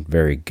sound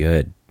very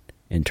good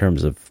in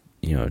terms of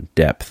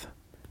depth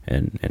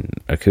and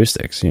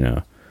acoustics.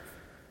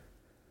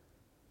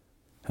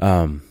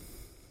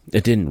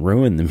 It didn't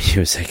ruin the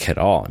music at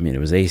all. I mean, it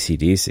was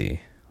AC/DC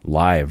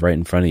live right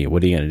in front of you.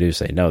 What are you going to do?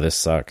 Say, no, this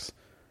sucks?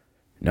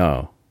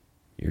 No,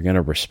 you're going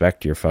to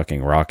respect your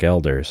fucking rock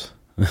elders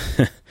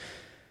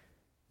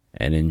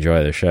and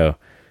enjoy the show.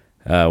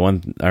 I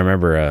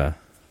remember,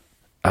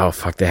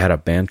 they had a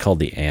band called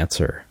The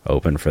Answer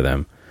open for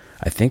them.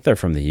 I think they're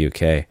from the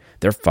UK.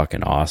 They're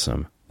fucking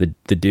awesome.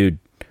 The dude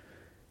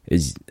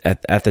is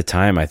at the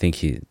time, I think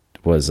he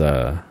was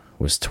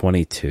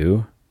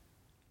 22.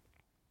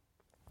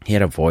 He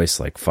had a voice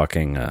like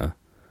fucking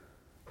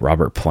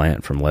Robert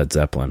Plant from Led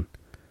Zeppelin.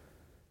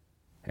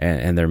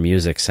 And their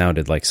music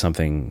sounded like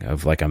something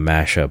of like a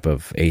mashup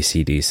of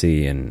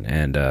AC/DC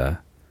and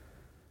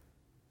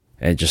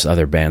just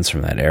other bands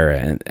from that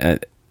era.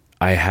 And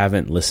I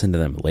haven't listened to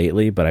them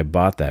lately, but I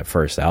bought that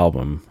first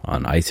album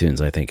on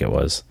iTunes, I think it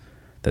was,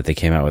 that they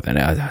came out with, and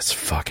that's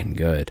fucking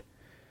good.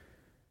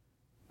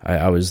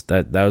 That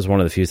was one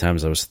of the few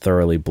times I was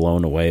thoroughly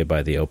blown away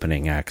by the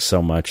opening act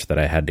so much that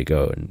I had to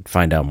go and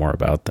find out more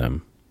about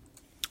them.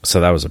 So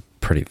that was a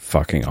pretty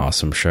fucking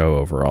awesome show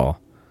overall.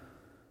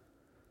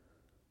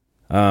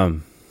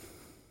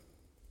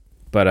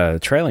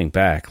 But trailing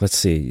back, let's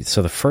see.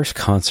 So the first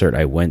concert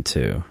I went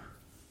to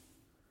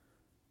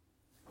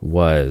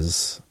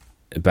was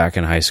back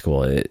in high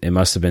school. It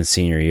must have been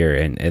senior year.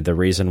 And the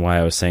reason why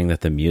I was saying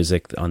that the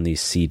music on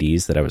these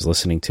CDs that I was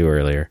listening to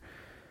earlier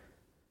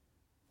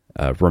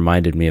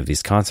reminded me of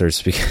these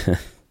concerts because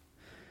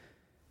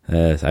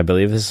I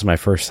believe this is my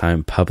first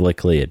time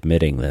publicly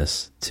admitting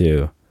this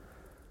to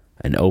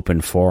an open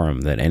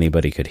forum that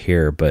anybody could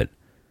hear, but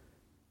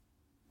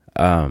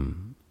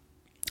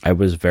I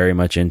was very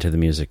much into the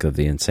music of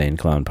the Insane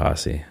Clown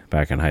Posse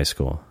back in high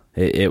school.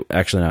 It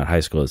actually not high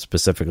school,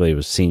 specifically it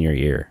was senior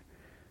year.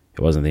 It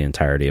wasn't the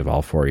entirety of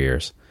all 4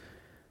 years.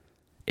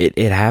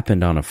 It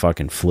happened on a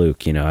fucking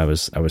fluke, you know. I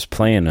was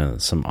playing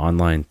some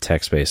online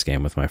text-based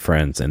game with my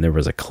friends, and there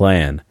was a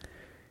clan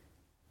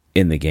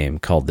in the game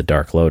called the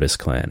Dark Lotus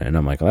Clan, and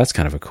I'm like, well, that's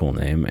kind of a cool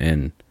name,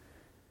 and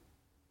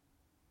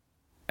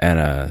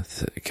God,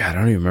 I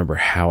don't even remember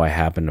how I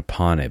happened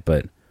upon it,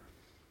 but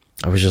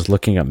I was just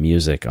looking up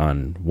music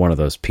on one of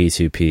those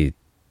P2P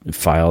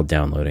file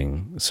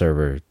downloading,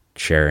 server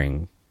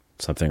sharing,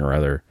 something or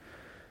other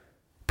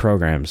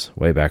programs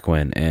way back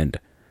when, and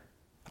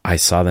I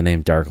saw the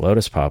name Dark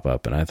Lotus pop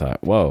up, and I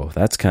thought, whoa,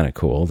 that's kind of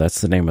cool. That's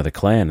the name of the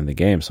clan in the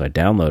game, so I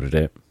downloaded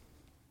it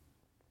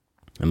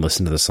and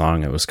listened to the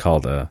song. It was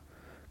called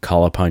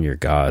Call Upon Your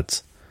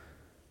Gods.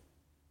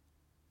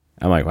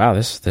 I'm like, wow,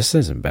 this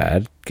isn't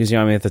bad. Because, you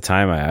know, I mean, at the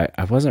time,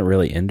 I wasn't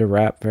really into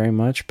rap very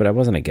much, but I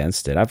wasn't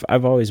against it.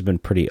 I've always been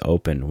pretty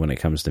open when it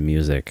comes to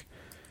music.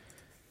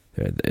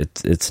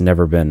 It's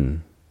never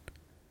been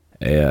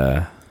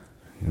like,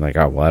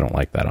 oh, well, I don't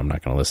like that, I'm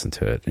not going to listen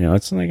to it. You know,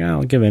 it's like,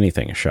 I'll give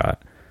anything a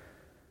shot.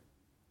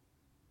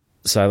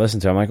 So I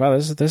listened to it, I'm like, wow,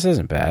 this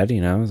isn't bad,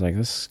 you know. It's like,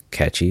 this is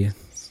catchy,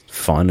 it's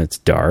fun, it's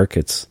dark,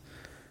 it's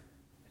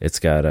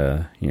got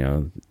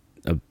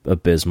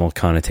abysmal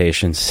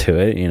connotations to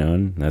it, you know,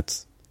 and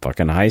that's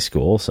fucking high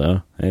school,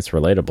 so it's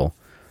relatable.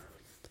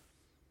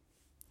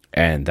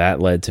 And that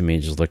led to me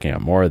just looking at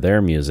more of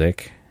their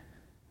music,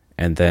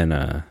 and then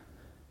I'm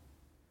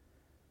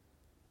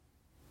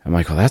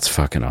like, well, that's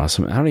fucking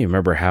awesome. I don't even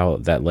remember how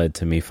that led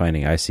to me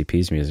finding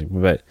ICP's music,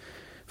 but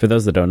for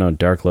those that don't know,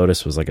 Dark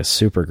Lotus was like a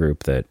super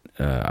group that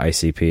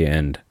ICP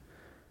and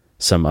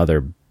some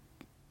other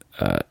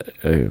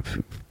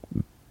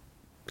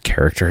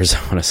characters, I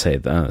want to say,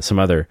 some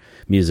other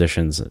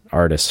musicians,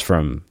 artists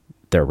from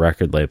their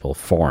record label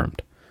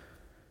formed.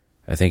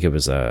 I think it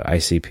was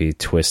ICP,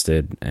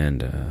 Twisted,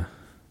 and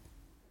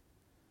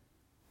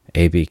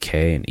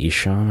ABK and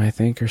Isham, I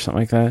think, or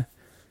something like that,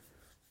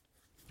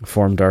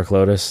 formed Dark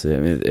Lotus.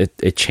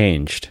 It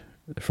changed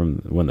from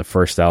when the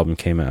first album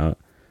came out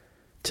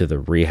to the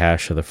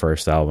rehash of the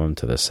first album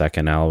to the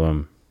second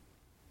album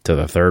to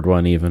the third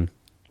one even.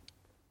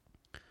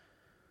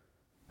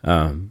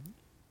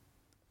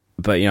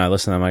 But, you know, I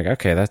listened, I'm like,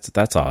 okay,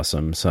 that's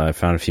awesome. So I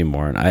found a few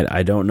more, and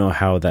I don't know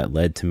how that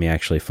led to me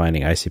actually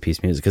finding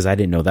ICP's music, because I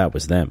didn't know that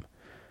was them.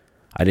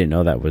 I didn't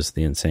know that was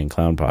the Insane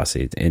Clown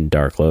Posse in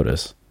Dark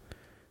Lotus.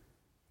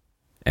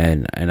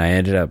 And I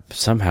ended up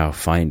somehow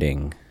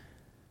finding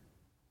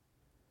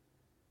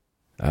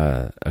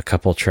a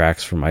couple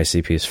tracks from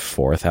ICP's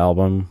fourth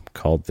album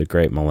called The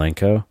Great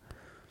Malenko.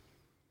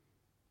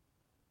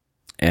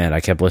 And I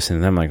kept listening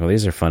to them, like, well,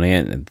 these are funny.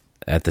 And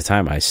at the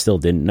time, I still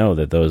didn't know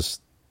that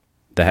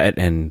that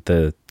and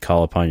the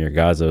Call Upon Your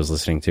Gods I was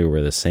listening to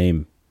were the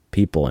same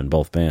people in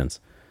both bands.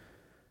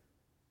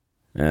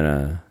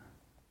 And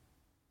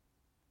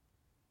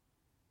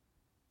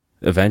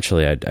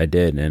eventually I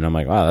did, and I'm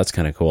like, wow, that's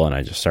kind of cool. And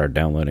I just started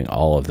downloading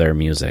all of their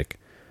music,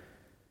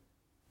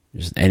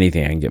 just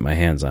anything I can get my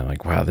hands on. I'm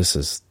like, wow,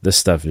 this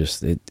stuff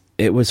just,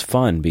 it was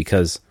fun,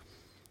 because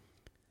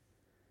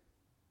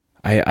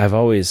I've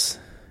always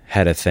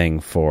had a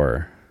thing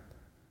for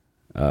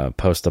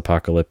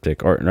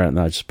post-apocalyptic, or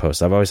not just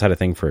post, I've always had a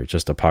thing for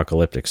just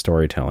apocalyptic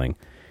storytelling.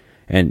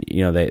 And,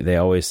 you know, they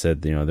always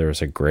said, you know, there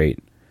was a great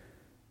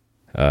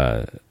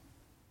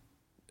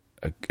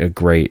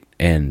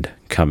end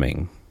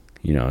coming.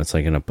 You know, it's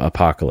like an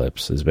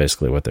apocalypse is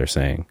basically what they're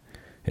saying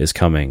is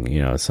coming.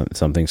 You know,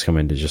 something's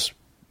coming to just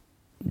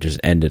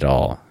end it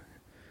all.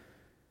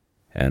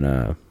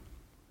 And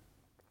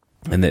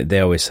they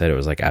always said it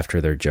was like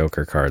after their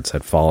Joker cards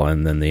had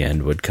fallen, then the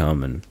end would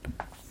come. And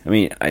I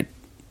mean,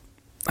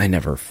 I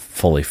never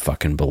fully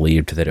fucking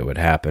believed that it would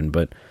happen,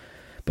 but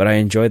I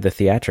enjoyed the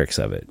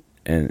theatrics of it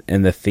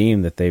and the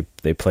theme that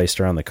they placed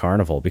around the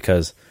carnival,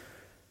 because,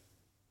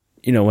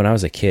 you know, when I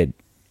was a kid,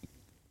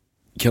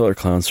 Killer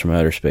Clowns from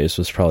Outer Space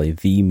was probably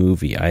the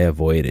movie I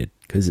avoided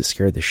because it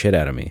scared the shit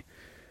out of me.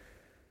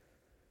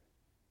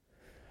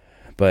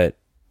 But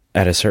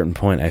at a certain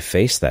point, I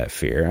faced that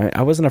fear.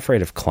 I wasn't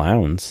afraid of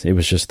clowns. It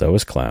was just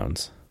those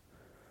clowns.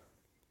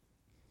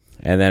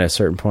 And then at a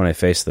certain point, I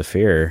faced the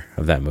fear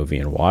of that movie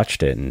and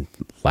watched it and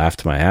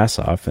laughed my ass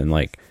off. And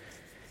like,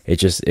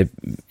 it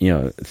you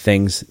know,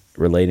 things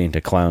relating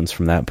to clowns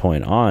from that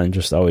point on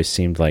just always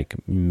seemed like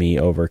me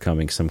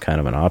overcoming some kind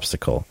of an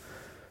obstacle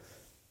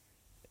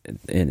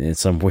in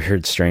some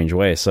weird, strange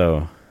way.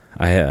 So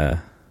I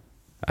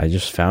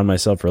just found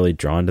myself really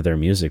drawn to their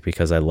music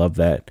because I love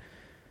that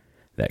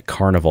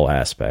carnival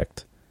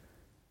aspect.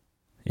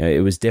 You know,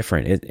 it was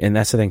different, and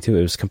that's the thing too.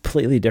 It was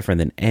completely different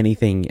than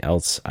anything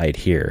else I'd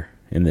hear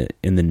in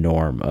the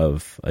norm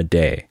of a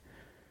day.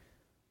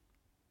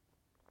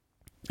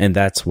 And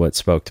that's what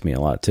spoke to me a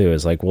lot too.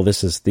 Is like, well,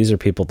 these are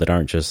people that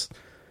aren't just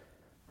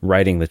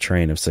riding the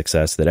train of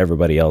success that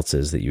everybody else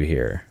is that you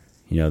hear.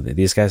 You know,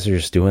 these guys are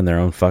just doing their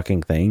own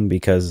fucking thing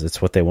because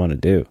it's what they want to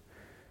do.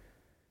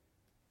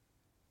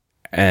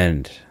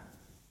 And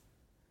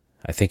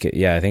I think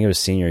it was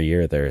senior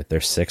year.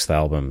 Their sixth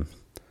album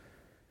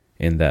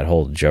in that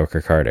whole Joker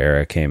card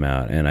era came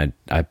out, and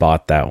I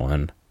bought that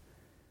one,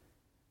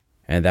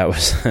 and that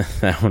was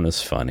that one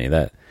was funny.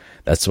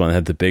 That's the one that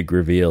had the big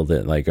reveal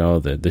that, like, oh,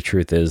 the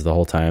truth is the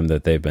whole time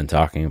that they've been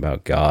talking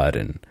about God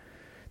and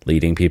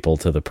leading people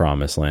to the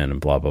promised land and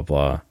blah blah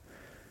blah,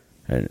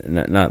 and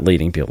not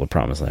leading people to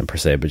promised land per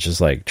se, but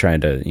just like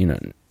trying to, you know,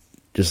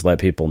 just let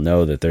people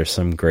know that there's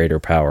some greater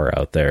power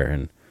out there,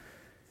 and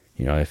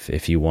you know,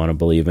 if you want to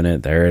believe in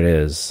it, there it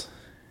is.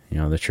 You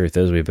know, the truth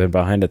is we've been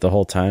behind it the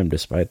whole time,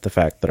 despite the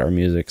fact that our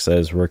music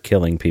says we're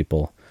killing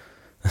people.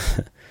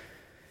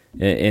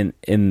 in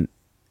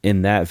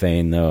that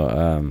vein,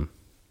 though,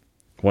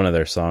 one of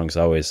their songs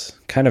always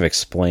kind of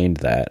explained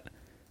that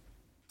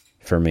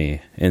for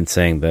me, in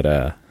saying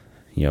that,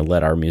 you know,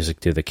 let our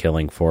music do the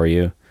killing for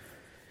you.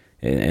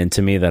 And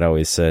to me, that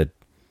always said,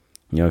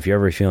 you know, if you're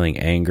ever feeling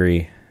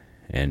angry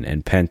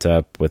and pent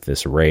up with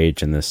this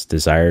rage and this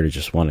desire to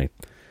just want to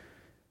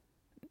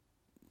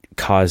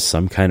cause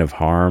some kind of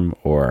harm,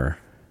 or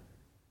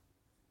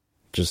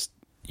just,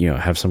 you know,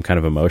 have some kind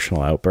of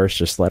emotional outburst,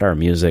 just let our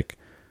music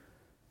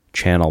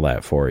channel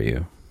that for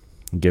you,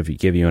 give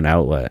you an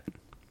outlet.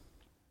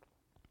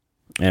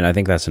 And I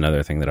think that's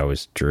another thing that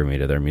always drew me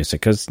to their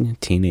music, because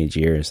teenage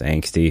years,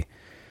 angsty,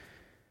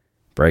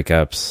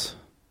 breakups,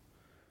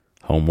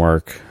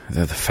 homework,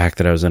 the fact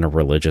that I was in a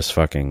religious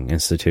fucking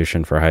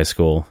institution for high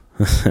school,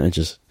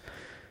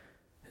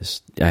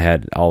 I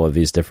had all of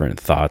these different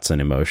thoughts and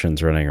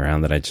emotions running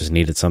around that I just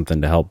needed something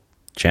to help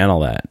channel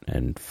that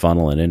and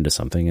funnel it into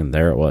something, and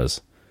there it was.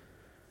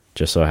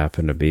 Just so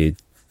happened to be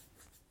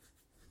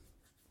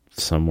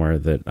somewhere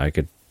that I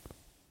could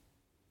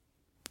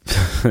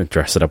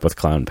dress it up with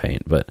clown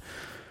paint. But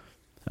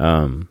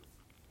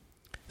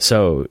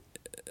so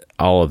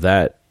all of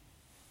that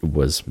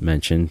was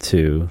mentioned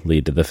to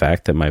lead to the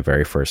fact that my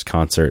very first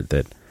concert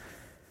that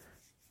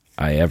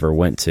I ever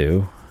went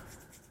to,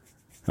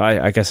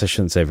 I guess I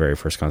shouldn't say very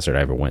first concert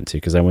I ever went to,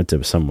 because I went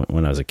to some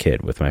when I was a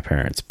kid with my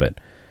parents, but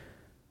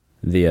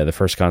the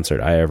first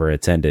concert I ever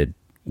attended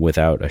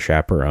without a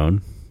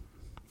chaperone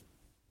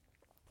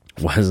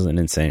was an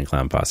Insane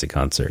Clown Posse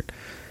concert.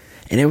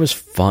 And it was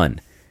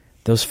fun.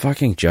 Those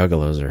fucking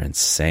juggalos are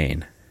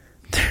insane.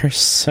 They're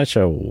such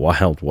a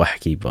wild,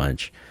 wacky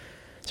bunch,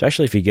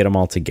 especially if you get them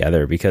all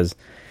together, because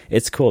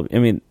it's cool. I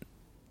mean,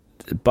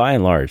 by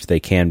and large, they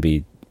can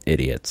be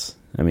idiots.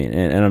 I mean,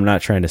 and I'm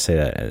not trying to say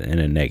that in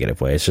a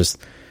negative way. It's just,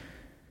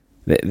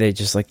 they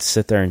just like to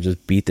sit there and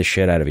just beat the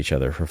shit out of each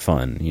other for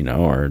fun, you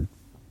know, or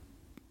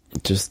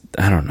just,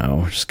 I don't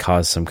know, just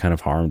cause some kind of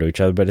harm to each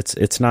other. But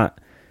it's not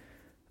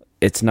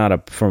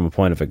from a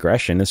point of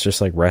aggression. It's just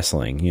like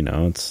wrestling, you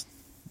know,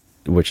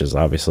 which is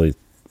obviously,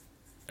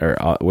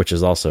 or which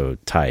is also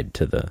tied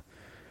to the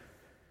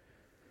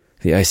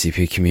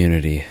ICP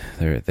community.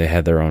 They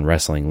had their own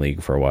wrestling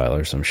league for a while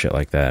or some shit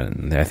like that.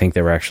 And I think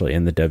they were actually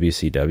in the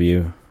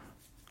WCW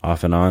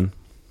off and on.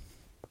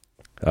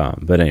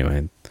 But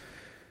anyway, you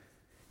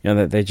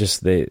know,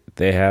 that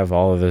they have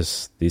all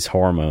of these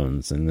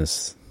hormones and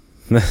this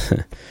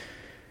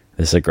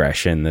this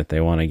aggression that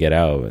they want to get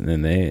out,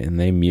 and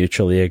they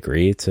mutually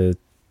agree to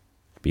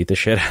beat the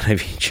shit out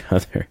of each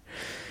other.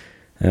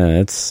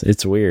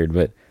 It's weird,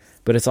 but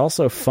it's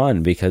also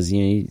fun, because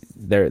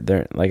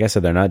they're like I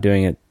said, they're not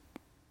doing it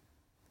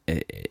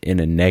in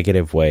a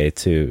negative way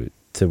to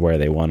where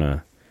they want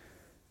to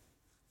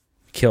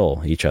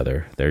kill each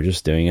other. They're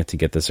just doing it to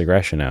get this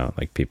aggression out,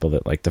 like people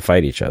that like to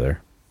fight each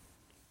other.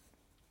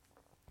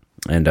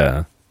 And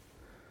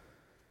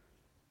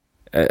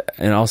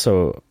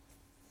also,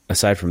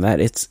 aside from that,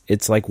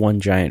 it's like one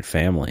giant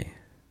family.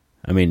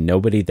 I mean,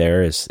 nobody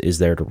there is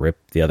there to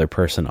rip the other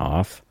person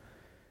off.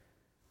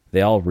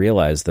 They all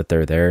realize that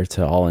they're there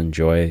to all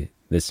enjoy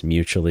this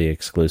mutually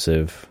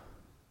exclusive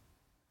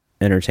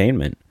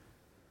entertainment.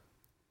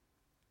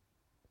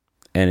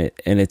 And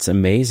it's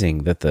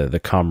amazing that the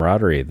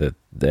camaraderie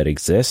that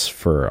exists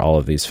for all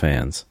of these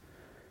fans.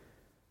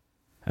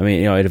 I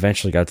mean, you know, it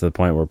eventually got to the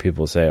point where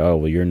people say, "Oh,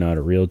 well, you're not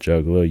a real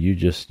juggalo. You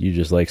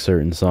just like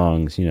certain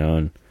songs," you know.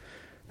 And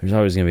there's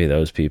always going to be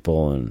those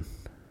people.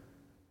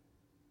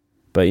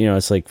 But you know,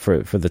 it's like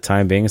for the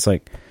time being, it's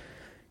like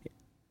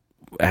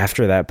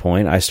after that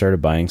point, I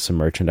started buying some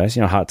merchandise.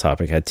 You know, Hot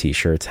Topic had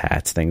T-shirts,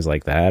 hats, things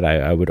like that.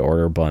 I would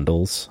order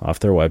bundles off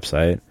their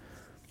website,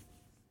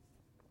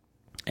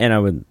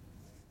 and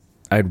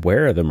I'd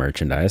wear the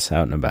merchandise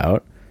out and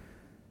about,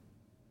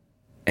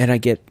 and I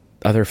get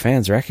other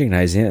fans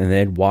recognizing it, and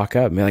they'd walk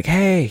up and be like,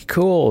 "Hey,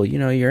 cool, you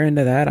know, you're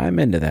into that, I'm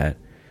into that."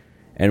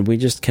 And we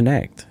just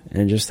connect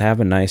and just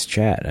have a nice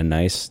chat, a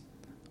nice,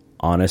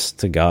 honest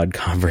to God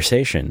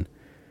conversation.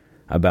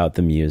 about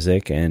the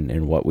music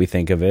and what we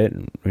think of it,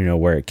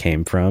 where it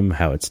came from,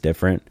 how it's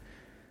different.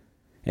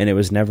 And it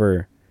was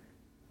never,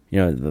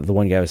 the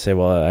one guy would say,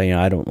 well,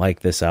 I don't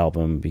like this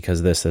album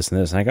because this, and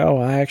this. And I go,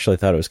 oh, I actually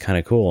thought it was kind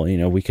of cool.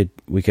 We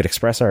could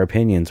express our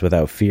opinions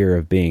without fear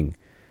of being,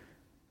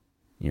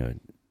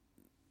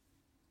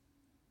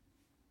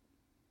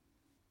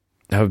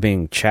 of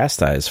being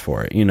chastised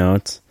for it.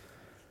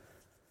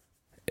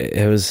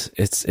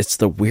 It's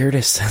the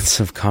weirdest sense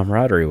of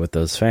camaraderie with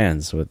those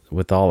fans,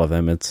 with all of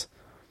them.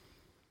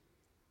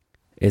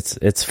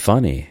 It's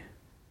funny.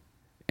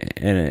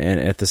 And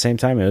at the same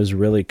time, it was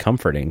really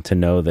comforting to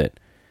know that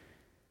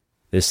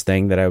this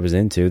thing that I was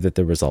into, that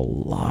there was a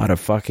lot of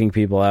fucking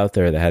people out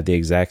there that had the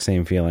exact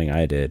same feeling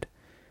I did.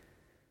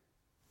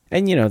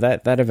 And,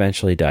 that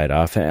eventually died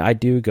off. And I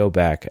do go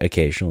back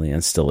occasionally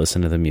and still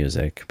listen to the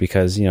music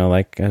because,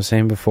 like I was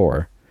saying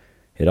before,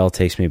 it all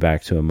takes me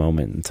back to a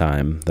moment in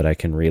time that I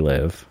can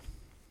relive.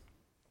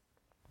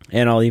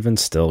 And I'll even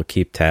still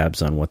keep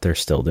tabs on what they're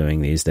still doing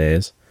these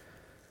days.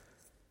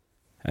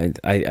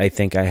 I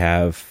think I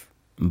have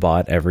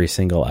bought every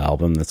single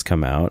album that's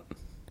come out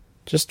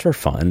just for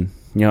fun.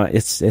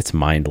 It's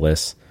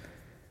mindless.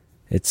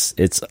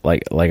 It's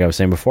like I was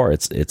saying before,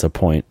 it's a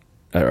point,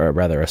 or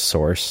rather a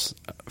source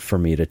for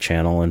me to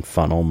channel and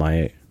funnel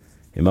my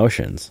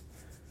emotions.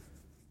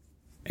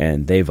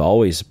 And they've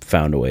always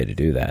found a way to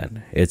do that.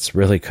 It's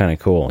really kind of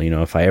cool.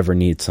 If I ever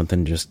need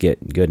something to just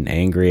get good and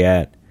angry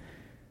at,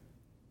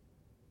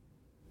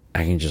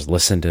 I can just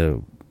listen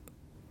to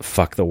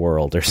Fuck the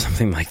World or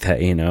something like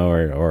that,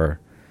 or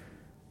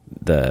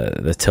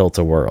the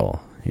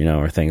Tilt-A-Whirl,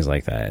 or things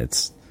like that.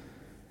 It's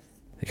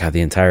God,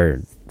 the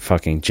entire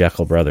fucking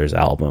Jekyll Brothers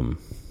album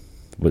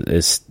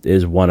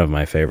is one of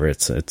my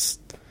favorites. It's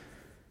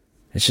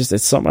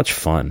so much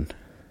fun.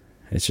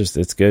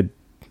 It's good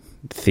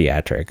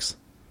theatrics.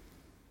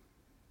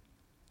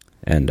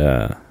 And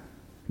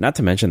not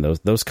to mention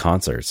those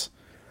concerts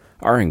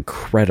are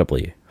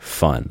incredibly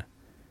fun.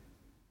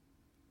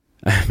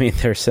 I mean,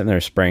 they're sitting there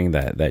spraying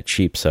that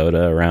cheap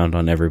soda around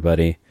on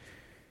everybody.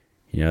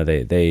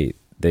 They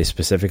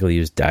specifically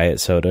use diet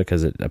soda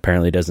because it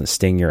apparently doesn't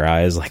sting your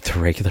eyes like the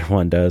regular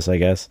one does, I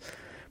guess.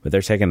 But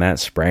they're taking that,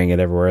 spraying it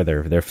everywhere.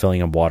 They're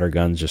filling up water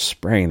guns, just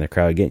spraying the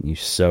crowd, getting you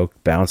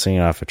soaked, bouncing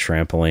off of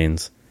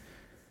trampolines,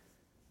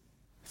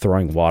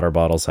 throwing water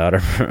bottles out.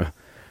 I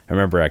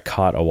remember I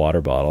caught a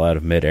water bottle out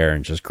of midair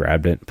and just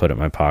grabbed it and put it in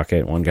my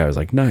pocket. One guy was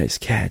like, "Nice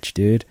catch,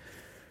 dude."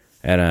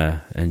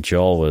 And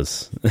Joel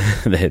was,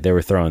 they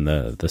were throwing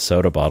the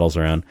soda bottles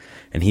around,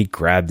 and he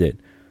grabbed it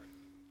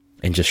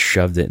and just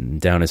shoved it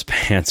down his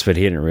pants, but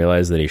he didn't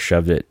realize that he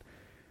shoved it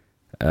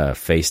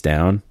face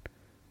down,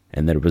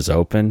 and that it was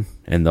open,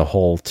 and the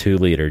whole 2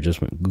 liter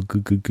just went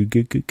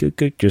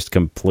just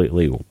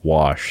completely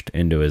washed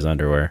into his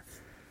underwear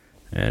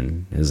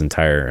and his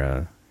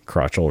entire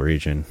crotchal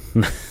region.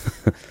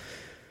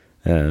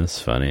 It was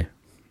funny.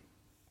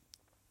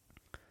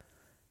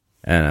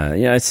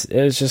 And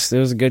it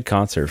was a good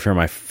concert. For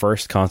my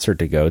first concert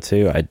to go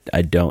to,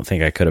 I don't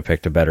think I could have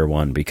picked a better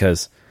one,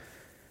 because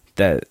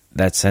that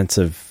sense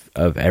of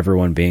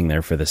everyone being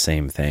there for the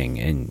same thing,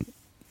 and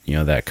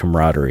that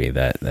camaraderie,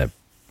 that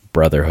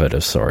brotherhood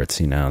of sorts.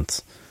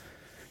 It's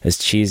as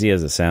cheesy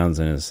as it sounds,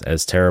 and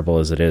as terrible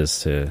as it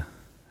is to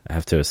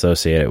have to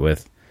associate it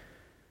with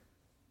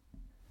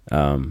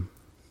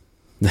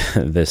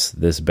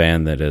this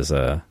band that is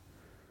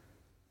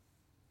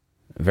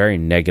very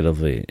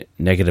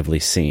negatively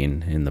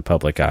seen in the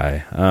public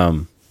eye.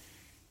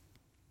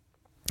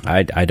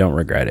 I don't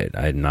regret it.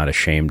 I'm not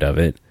ashamed of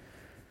it.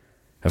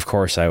 Of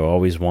course, I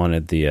always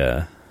wanted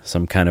the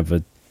some kind of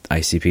a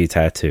ICP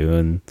tattoo,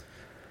 and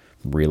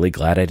really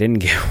glad I didn't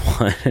get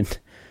one.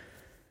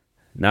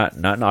 Not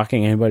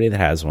knocking anybody that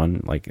has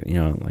one. Like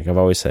I've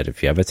always said,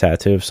 if you have a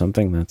tattoo of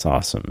something, that's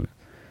awesome.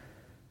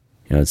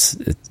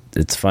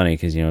 It's funny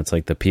because it's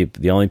like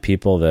the only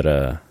people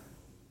that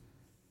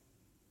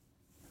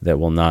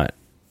will not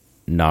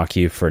knock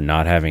you for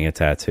not having a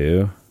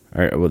tattoo,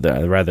 or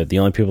rather, the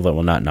only people that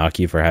will not knock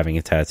you for having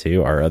a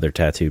tattoo are other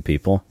tattooed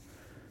people.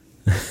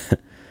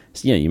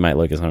 So, you might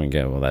look at someone and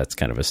go, well, that's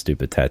kind of a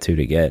stupid tattoo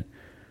to get.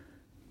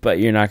 But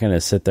you're not going to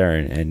sit there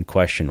and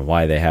question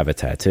why they have a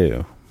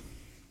tattoo.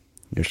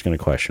 You're just going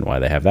to question why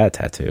they have that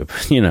tattoo.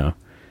 But,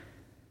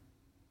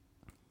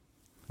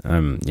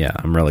 I'm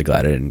really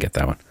glad I didn't get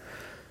that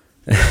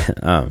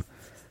one.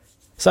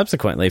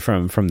 Subsequently,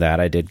 from that,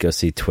 I did go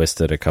see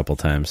Twisted a couple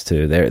times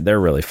too.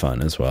 They're really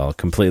fun as well.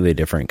 Completely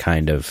different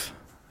kind of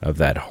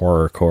that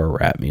horrorcore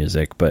rap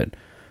music, but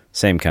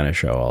same kind of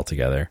show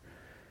altogether.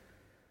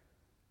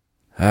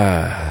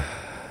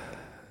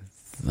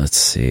 Let's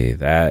see,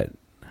 that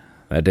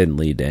didn't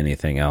lead to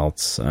anything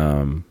else.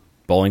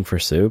 Bowling for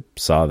Soup,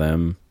 saw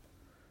them.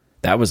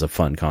 That was a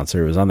fun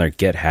concert. It was on their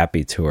Get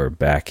Happy tour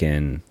back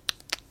in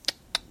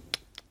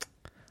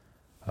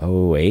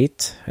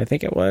 2008, I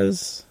think it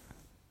was.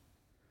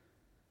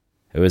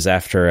 It was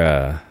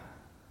after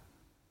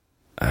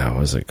what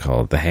was it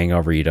called? The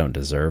Hangover You Don't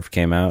Deserve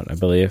came out, I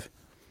believe.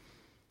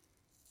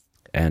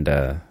 And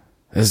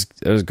It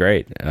was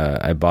great.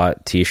 I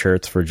bought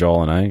T-shirts for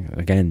Joel and I.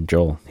 Again,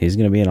 Joel, he's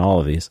going to be in all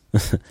of these.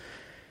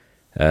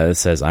 It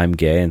says "I'm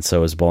gay" and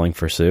so is Bowling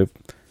for Soup,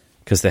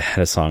 because they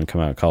had a song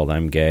come out called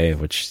 "I'm Gay,"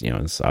 which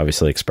is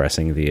obviously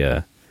expressing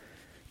the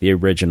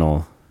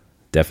original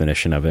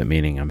definition of it,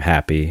 meaning I'm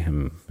happy,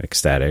 I'm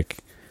ecstatic,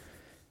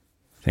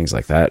 things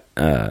like that.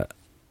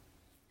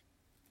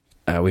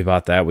 We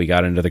bought that. We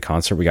got into the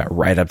concert. We got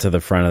right up to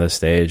the front of the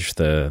stage.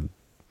 The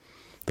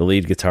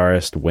lead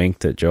guitarist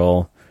winked at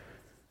Joel.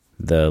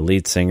 The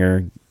lead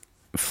singer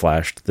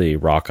flashed the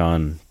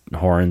rock-on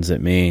horns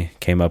at me,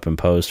 came up and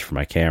posed for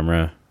my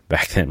camera.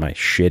 Back then, my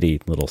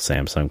shitty little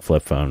Samsung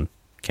flip phone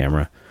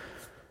camera.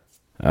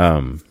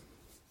 And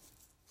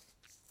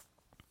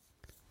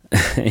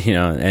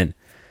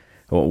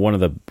one of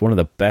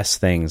the best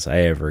things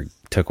I ever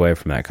took away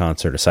from that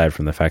concert, aside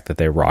from the fact that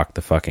they rocked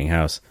the fucking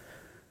house,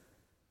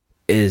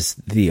 is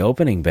the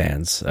opening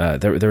bands.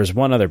 There was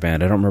one other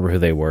band. I don't remember who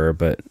they were,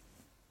 but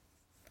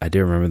I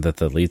do remember that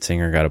the lead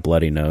singer got a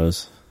bloody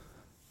nose,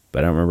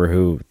 but I don't remember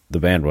who the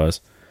band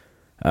was.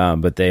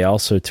 But they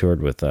also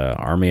toured with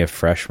Army of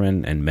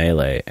Freshmen and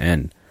Melee.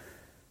 And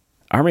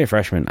Army of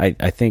Freshmen,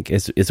 I think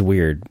it's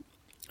weird.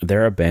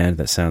 They're a band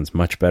that sounds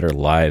much better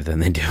live than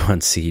they do on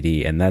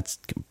CD, and that's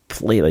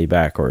completely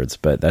backwards,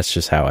 but that's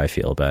just how I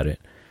feel about it.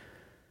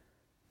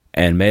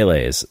 And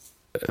Melee is,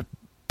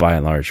 by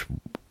and large,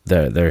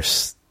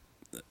 there's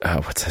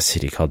what's that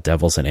CD called?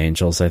 Devils and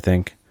Angels, I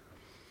think.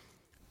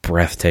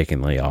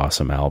 Breathtakingly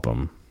awesome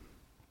album.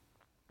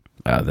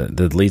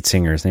 The lead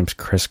singer, his name's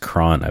Chris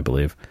Cron, I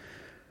believe,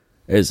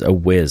 is a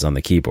whiz on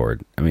the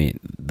keyboard. I mean,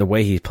 the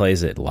way he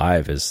plays it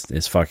live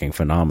is fucking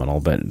phenomenal,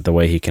 but the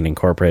way he can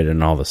incorporate it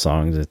in all the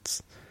songs,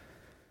 it's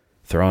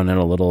throwing in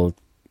a little,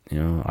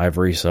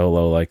 Ivory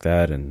solo like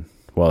that, and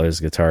while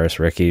his guitarist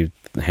Ricky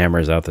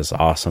hammers out this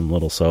awesome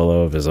little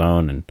solo of his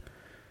own, and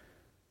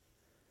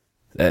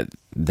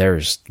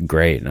there's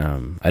great.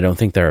 I don't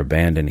think they're a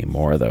band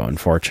anymore, though,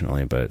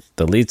 unfortunately, but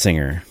the lead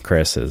singer,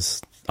 Chris,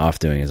 is off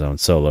doing his own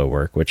solo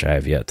work, which I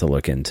have yet to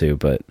look into,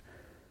 but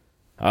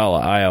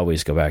I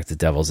always go back to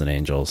Devils and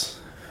Angels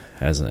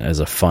as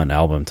a fun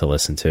album to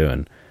listen to,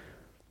 and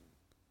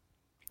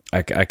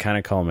I kind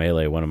of call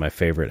Melee one of my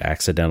favorite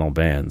accidental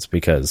bands,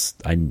 because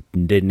I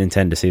didn't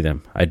intend to see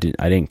them. I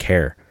didn't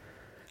care.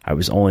 I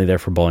was only there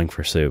for Bowling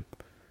for Soup,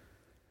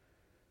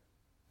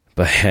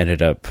 but I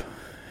ended up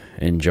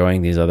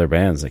enjoying these other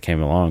bands that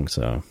came along.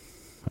 So,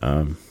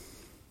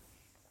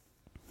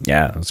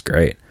 yeah, it was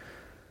great.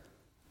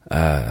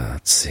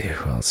 Let's see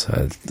who else.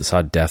 I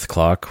saw Death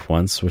Clock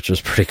once, which was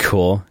pretty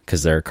cool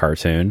because they're a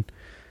cartoon.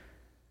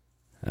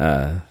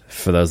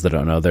 For those that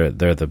don't know,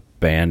 they're the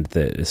band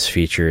that is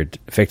featured,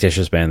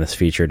 fictitious band that's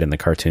featured in the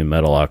cartoon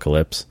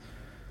Metalocalypse,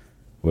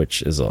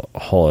 which is a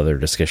whole other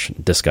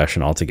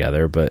discussion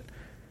altogether. But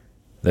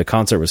the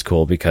concert was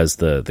cool because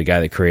the guy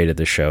that created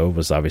the show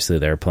was obviously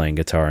there playing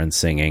guitar and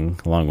singing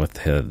along with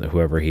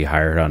whoever he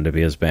hired on to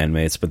be his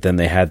bandmates. But then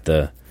they had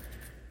the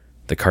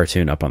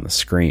cartoon up on the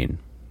screen,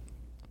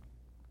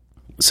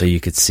 so you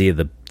could see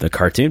the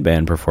cartoon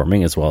band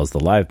performing as well as the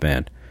live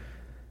band.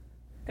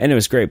 And it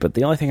was great, but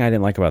the only thing I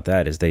didn't like about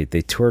that is they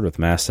toured with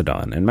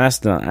Mastodon. And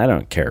Mastodon, I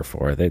don't care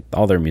for.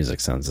 All their music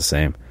sounds the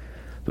same.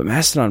 But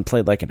Mastodon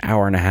played like an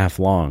hour and a half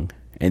long,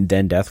 and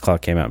then Death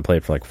Clock came out and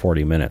played for like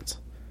 40 minutes.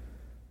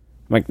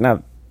 I'm like,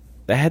 now,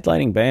 the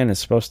headlining band is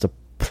supposed to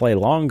play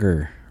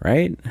longer,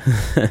 right?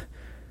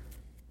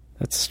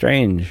 That's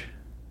strange.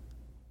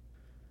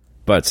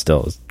 But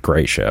still, it was a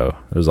great show.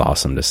 It was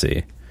awesome to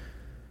see.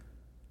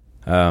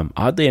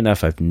 Oddly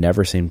enough, I've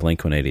never seen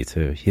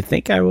Blink-182. You'd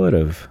think I would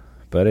have,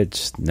 but it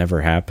just never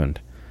happened.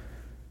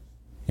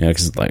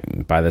 Because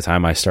like by the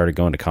time I started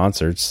going to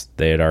concerts,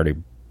 they had already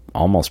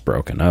almost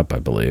broken up, I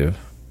believe.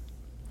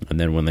 And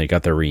then when they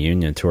got their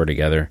reunion tour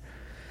together,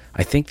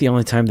 I think the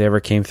only time they ever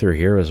came through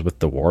here was with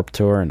the Warped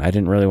Tour, and I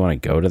didn't really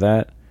want to go to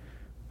that.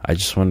 I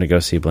just wanted to go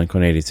see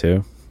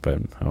Blink-182, but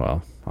oh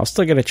well. I'll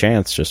still get a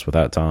chance just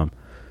without Tom.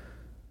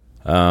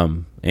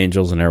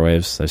 Angels and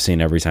Airwaves, I've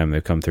seen every time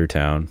they've come through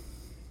town.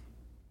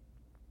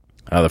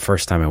 The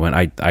first time I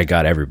went, I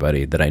got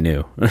everybody that I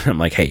knew. I'm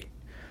like, hey,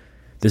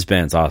 this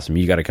band's awesome.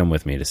 You got to come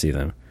with me to see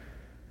them.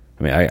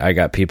 I mean, I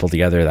got people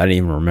together that I didn't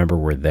even remember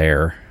were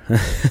there.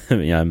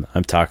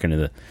 I'm talking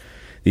to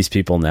these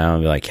people now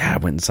and be like, yeah, I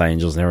went and saw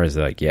Angels and Airwaves.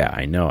 They're like, yeah,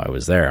 I know, I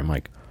was there. I'm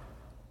like,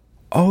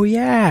 oh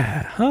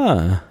yeah,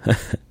 huh?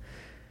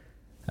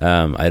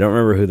 I don't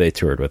remember who they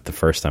toured with the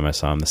first time I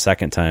saw them. The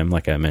second time,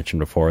 like I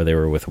mentioned before, they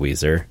were with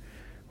Weezer,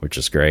 which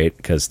is great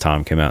because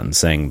Tom came out and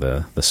sang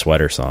the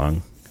Sweater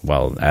song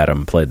while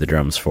Adam played the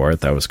drums for it.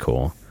 That was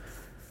cool.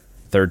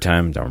 Third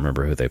time, don't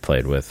remember who they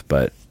played with,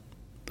 but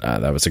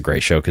that was a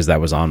great show because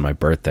that was on my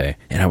birthday,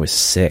 and I was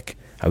sick.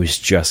 I was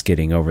just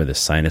getting over this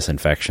sinus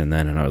infection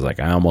then, and I was like,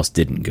 I almost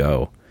didn't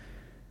go.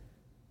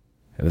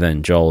 And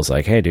then Joel was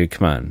like, hey, dude,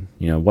 come on.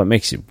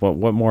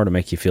 What more to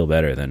make you feel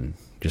better than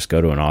just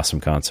go to an awesome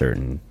concert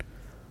and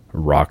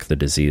rock the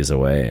disease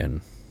away?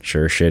 And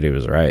sure shit, he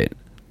was right.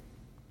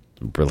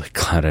 I'm really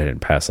glad I didn't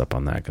pass up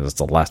on that because it's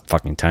the last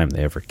fucking time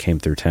they ever came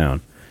through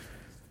town.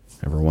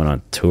 ever went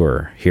on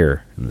tour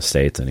here in the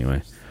States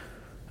anyway.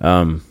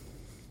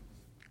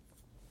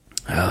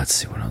 Let's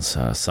see what else.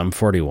 Sum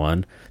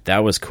 41.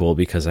 That was cool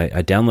because I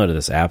downloaded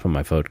this app on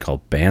my phone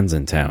called Bands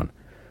in Town,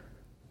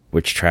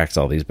 which tracks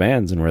all these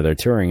bands and where they're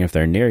touring. If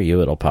they're near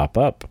you, it'll pop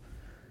up.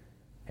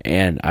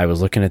 And I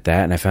was looking at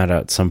that and I found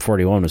out Sum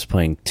 41 was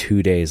playing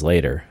 2 days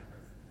later.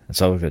 And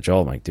so I looked at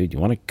Joel. I'm like, dude, you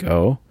want to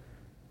go?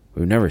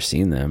 We've never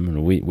seen them.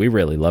 And we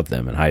really loved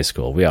them in high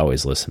school. We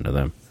always listened to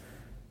them.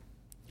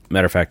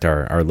 Matter of fact,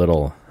 our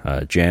little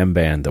jam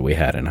band that we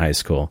had in high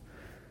school,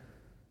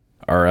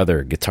 our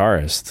other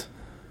guitarist,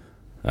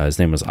 his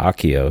name was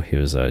Akio. He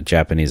was a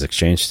Japanese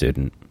exchange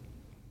student.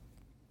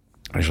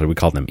 Actually, we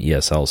called them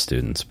ESL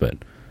students, but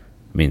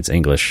it means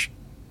English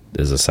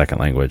is a second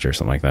language or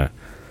something like that.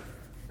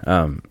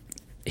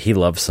 He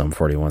loved Sum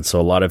 41, so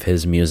a lot of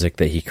his music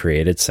that he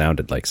created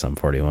sounded like Sum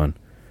 41.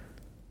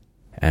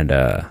 And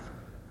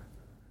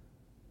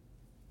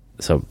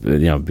so,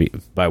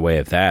 by way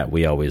of that,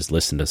 we always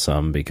listened to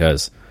Sum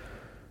because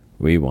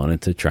we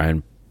wanted to try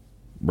and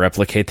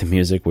replicate the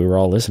music we were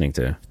all listening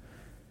to.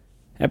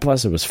 And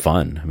plus, it was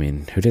fun. I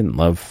mean, who didn't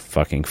love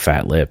fucking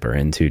Fat Lip or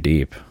In Too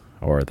Deep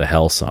or the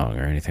Hell Song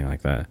or anything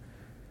like that?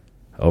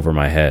 Over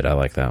My Head, I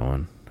like that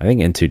one. I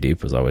think In Too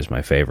Deep was always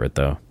my favorite,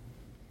 though.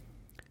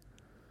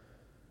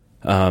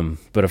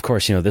 But of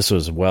course, this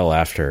was well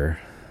after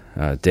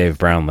Dave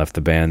Brown left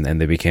the band, and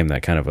they became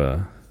that kind of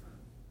a...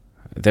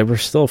 They were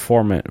still a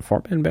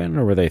four-man band,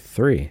 or were they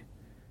three?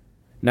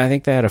 No, I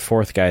think they had a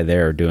fourth guy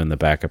there doing the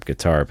backup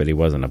guitar, but he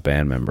wasn't a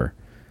band member.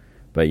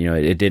 But,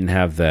 it didn't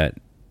have that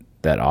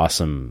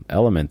awesome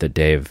element that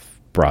Dave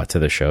brought to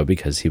the show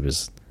because he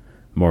was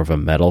more of a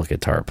metal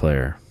guitar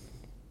player.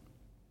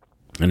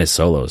 And his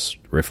solos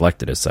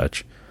reflected as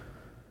such.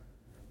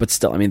 But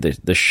still, I mean,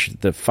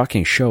 the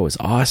fucking show was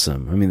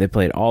awesome. I mean, they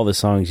played all the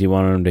songs you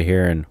wanted them to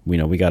hear, and,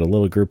 we got a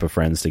little group of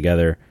friends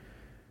together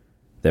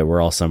that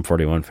were all Sum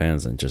 41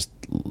 fans, and just,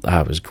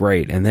 it was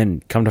great. And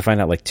then come to find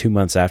out, like 2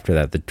 months after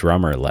that, the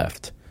drummer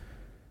left.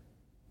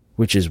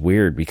 Which is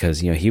weird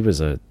because, he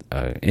was a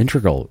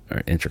integral,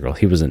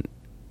 he was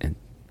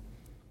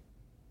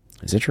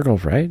is integral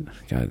right?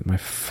 God, my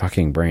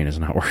fucking brain is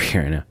not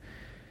working right now.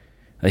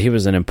 He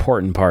was an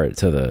important part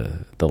to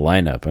the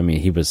lineup. I mean,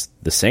 he was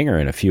the singer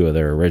in a few of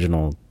their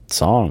original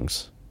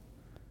songs,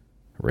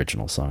 and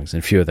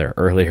a few of their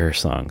earlier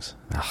songs.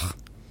 Ugh.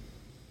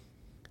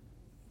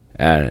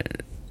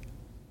 And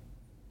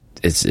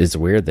it's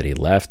weird that he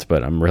left,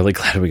 but I'm really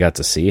glad we got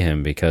to see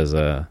him because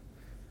it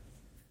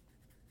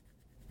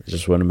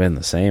just wouldn't have been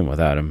the same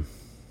without him.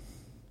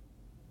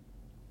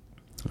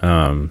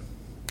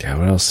 Yeah,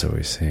 what else did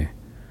we see?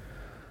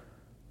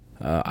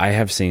 I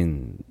have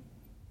seen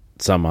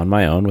some on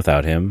my own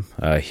without him.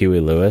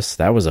 Huey Lewis,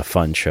 that was a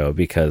fun show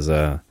because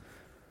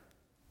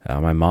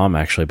my mom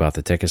actually bought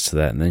the tickets to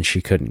that, and then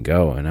she couldn't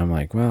go. And I'm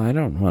like, well, I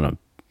don't want to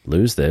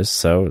lose this,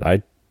 so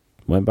I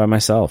went by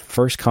myself.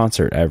 First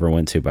concert I ever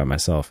went to by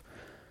myself.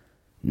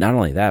 Not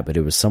only that, but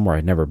it was somewhere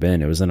I'd never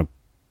been. It was in a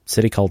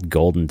city called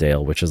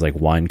Goldendale, which is like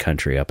wine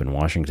country up in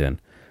Washington.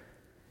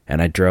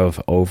 And I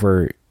drove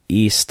over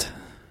east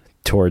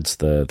towards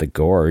the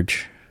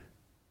gorge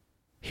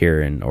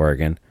here in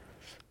Oregon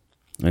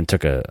and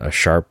took a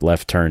sharp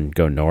left turn,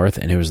 go north,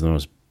 and it was the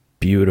most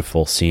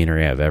beautiful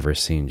scenery I've ever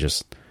seen.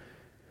 Just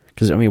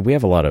because, I mean, we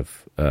have a lot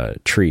of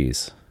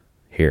trees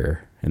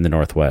here in the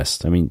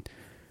Northwest. I mean,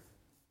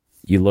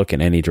 you look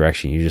in any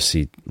direction, you just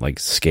see like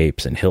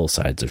scapes and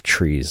hillsides of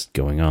trees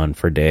going on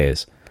for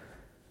days.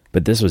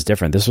 But this was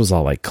different. This was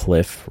all like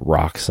cliff,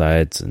 rock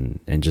sides, and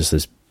just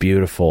this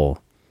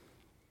beautiful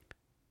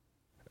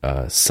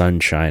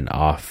sunshine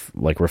off,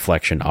 like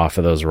reflection off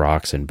of those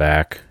rocks and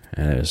back.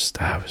 And it was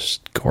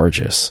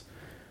gorgeous.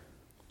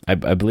 I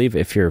believe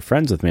if you're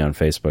friends with me on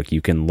Facebook,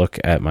 you can look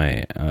at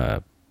my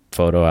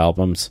photo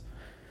albums,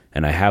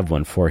 and I have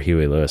one for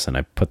Huey Lewis, and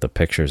I put the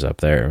pictures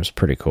up there. It was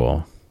pretty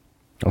cool.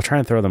 I'll try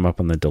and throw them up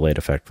on the Delayed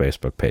Effect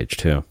Facebook page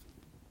too,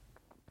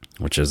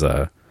 which is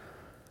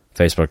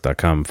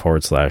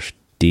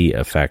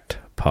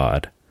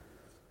facebook.com/DEffectPod.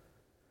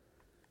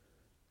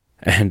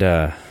 And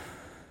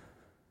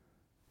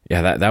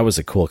yeah, that was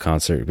a cool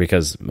concert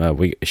because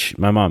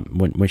my mom,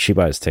 when she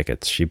buys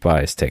tickets. She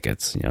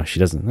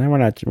doesn't,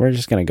 we're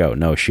just going to go.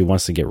 No, she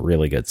wants to get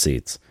really good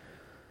seats.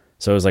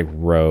 So it was like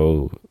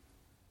row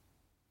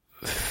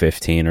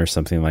 15 or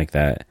something like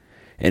that.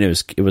 And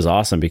it was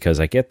awesome because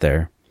I get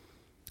there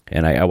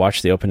and I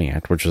watched the opening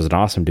act, which was an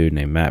awesome dude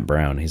named Matt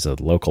Brown. He's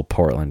a local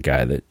Portland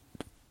guy that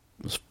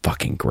was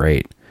fucking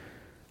great.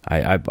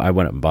 I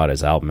went up and bought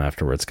his album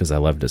afterwards because I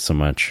loved it so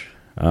much.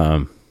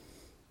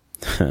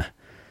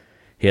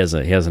 He has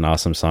an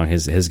awesome song.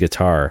 His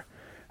guitar,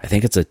 I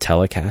think it's a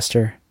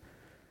Telecaster.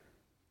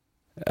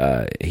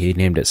 He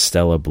named it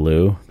Stella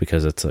Blue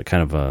because it's a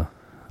kind of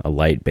a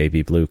light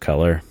baby blue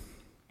color.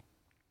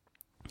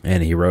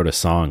 And he wrote a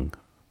song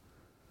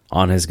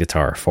on his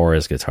guitar, for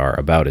his guitar,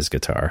 about his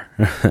guitar.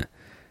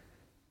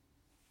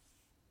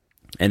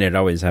 And it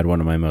always had one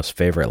of my most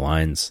favorite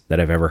lines that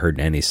I've ever heard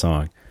in any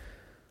song,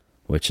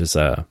 which is,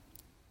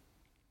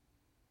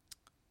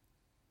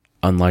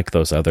 unlike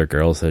those other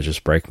girls that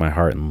just break my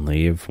heart and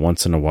leave,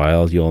 once in a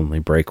while you only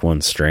break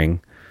one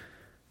string.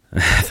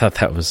 I thought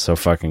that was so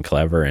fucking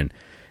clever and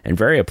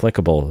very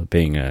applicable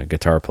being a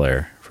guitar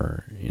player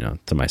for,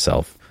 to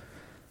myself.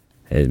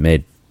 It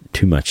made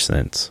too much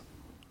sense.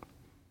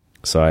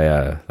 So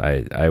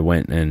I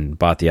went and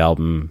bought the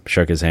album,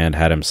 shook his hand,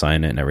 had him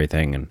sign it and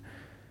everything, and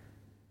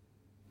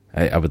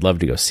I would love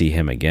to go see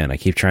him again. I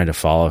keep trying to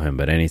follow him,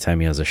 but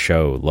anytime he has a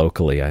show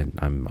locally,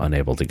 I'm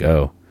unable to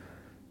go.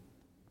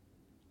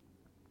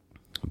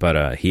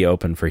 But he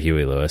opened for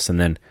Huey Lewis, and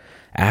then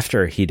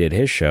after he did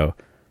his show,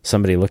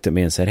 somebody looked at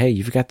me and said, "Hey,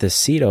 you've got this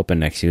seat open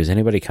next to you. Is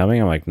anybody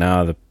coming?" I'm like,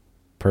 "No, the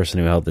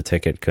person who held the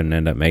ticket couldn't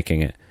end up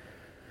making it."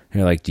 And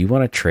they're like, "Do you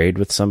want to trade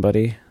with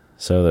somebody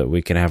so that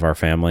we can have our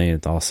family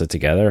all sit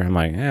together?" I'm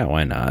like, "Yeah,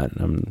 why not?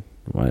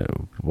 What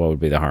would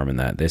be the harm in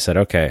that?" They said,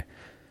 "Okay,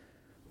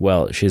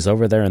 well, she's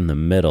over there in the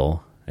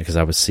middle," because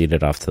I was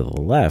seated off to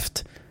the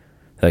left.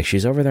 Like,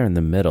 she's over there in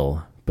the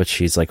middle, but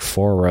she's like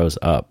 5 rows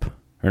up.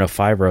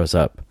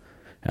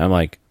 And I'm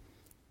like,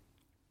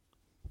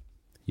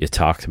 you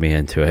talked me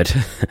into it.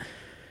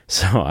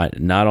 So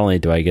not only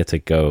do I get to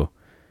go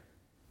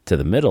to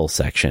the middle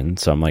section,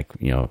 so I'm like,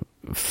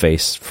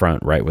 face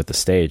front right with the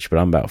stage, but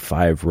I'm about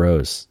 5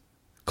 rows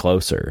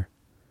closer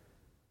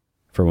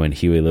for when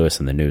Huey Lewis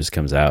and the News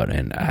comes out,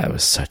 and it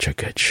was such a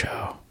good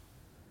show.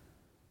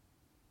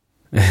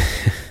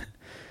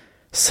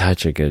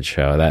 Such a good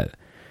show.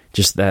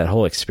 That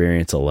whole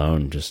experience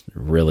alone just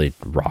really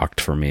rocked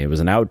for me. It was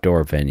an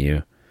outdoor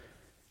venue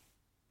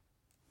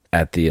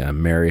at the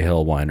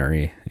Maryhill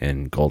Winery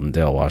in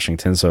Goldendale,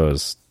 Washington. So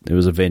it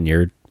was a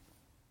vineyard.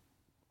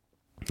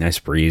 Nice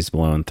breeze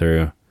blowing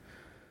through.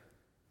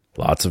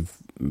 Lots of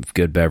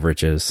good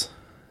beverages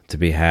to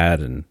be had,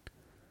 and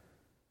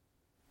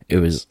it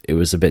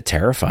was a bit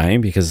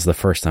terrifying because it's the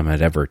first time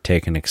I'd ever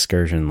taken an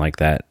excursion like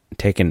that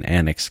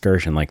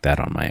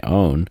on my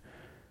own,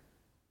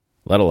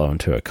 let alone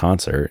to a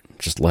concert,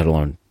 just let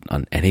alone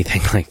on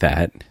anything like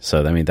that.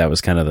 So I mean, that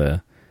was kind of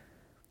the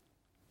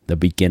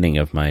beginning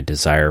of my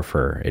desire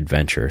for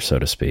adventure, so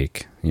to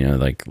speak.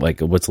 Like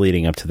what's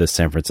leading up to this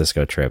San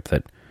Francisco trip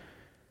that,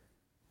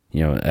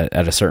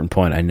 at a certain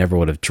point, I never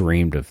would have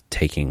dreamed of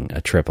taking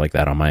a trip like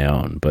that on my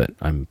own, but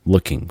I'm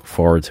looking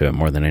forward to it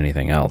more than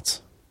anything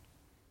else.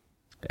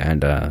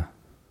 And I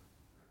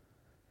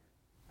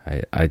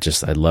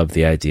love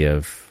the idea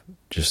of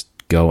just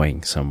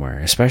going somewhere,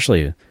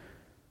 especially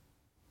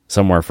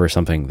somewhere for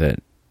something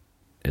that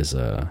is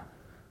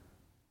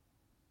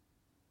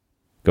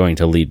going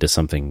to lead to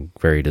something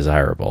very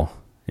desirable,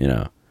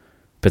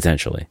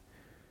 potentially.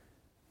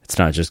 It's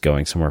not just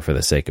going somewhere for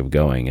the sake of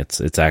going.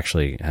 It's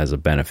actually has a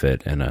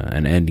benefit and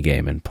an end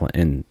game in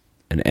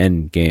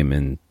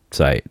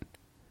sight.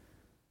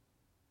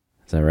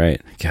 Is that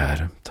right? God,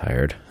 I'm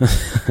tired.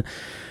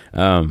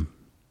 That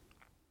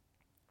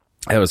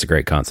was a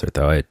great concert,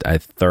 though. I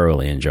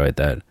thoroughly enjoyed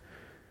that.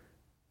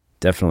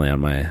 Definitely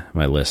on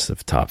my list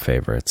of top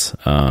favorites.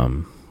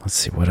 Let's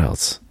see, what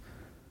else?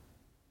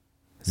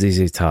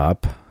 ZZ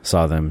Top,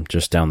 saw them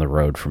just down the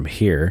road from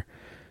here.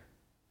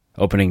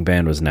 Opening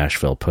band was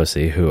Nashville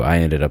Pussy, who I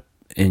ended up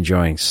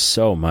enjoying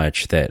so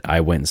much that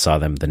I went and saw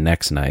them the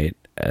next night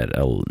at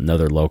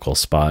another local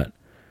spot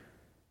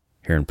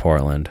here in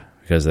Portland,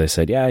 because they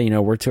said, "Yeah,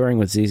 we're touring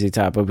with ZZ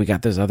Top, but we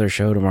got this other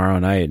show tomorrow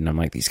night." And I'm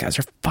like, these guys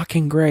are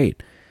fucking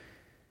great.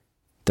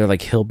 They're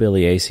like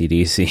hillbilly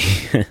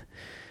AC/DC.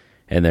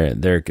 And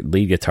their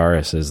lead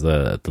guitarist is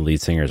the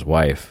lead singer's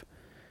wife.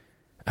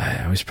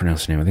 I always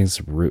pronounce her name. I think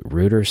it's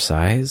Ruder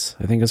Size,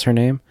 I think is her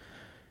name.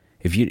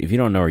 If you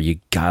don't know her, you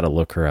gotta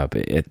look her up.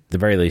 At the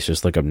very least,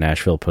 just look up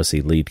Nashville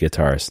Pussy lead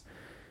guitarist.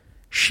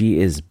 She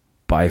is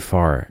by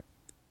far...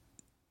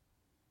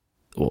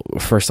 Well,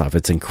 first off,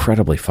 it's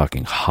incredibly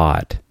fucking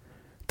hot,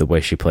 the way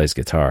she plays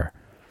guitar.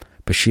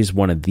 But she's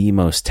one of the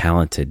most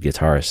talented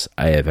guitarists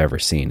I have ever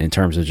seen in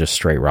terms of just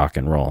straight rock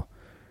and roll.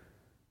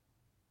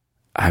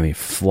 I mean,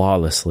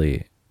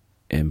 flawlessly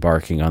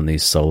embarking on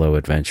these solo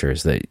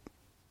adventures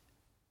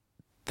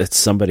that's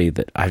somebody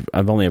that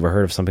I've only ever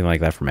heard of something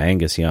like that from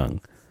Angus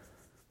Young.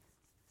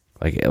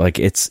 Like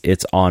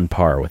it's on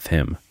par with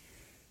him.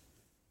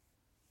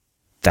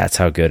 That's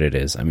how good it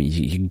is. I mean,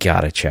 you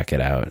gotta check it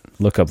out.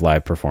 Look up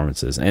live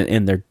performances,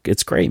 and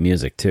it's great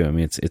music too. I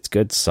mean, it's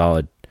good,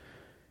 solid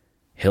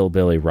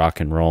hillbilly rock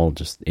and roll,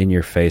 just in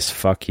your face.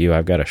 Fuck you!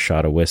 I've got a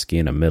shot of whiskey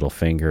and a middle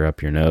finger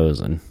up your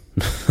nose, and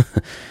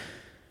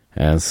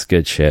that's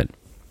good shit.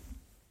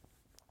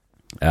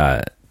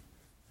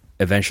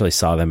 Eventually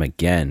saw them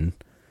again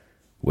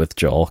with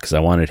Joel because I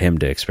wanted him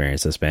to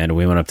experience this band.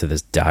 We went up to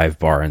this dive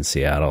bar in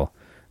Seattle.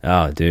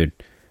 Oh, dude,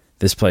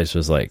 this place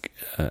was like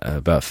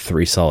about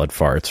 3 solid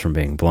farts from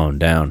being blown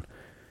down,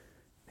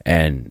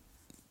 and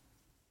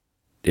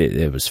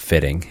it was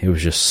fitting. It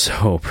was just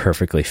so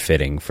perfectly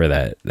fitting for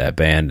that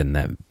band, and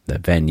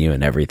that venue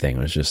and everything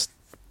was just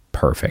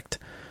perfect.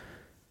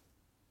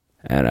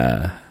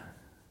 And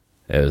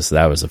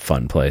that was a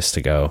fun place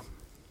to go.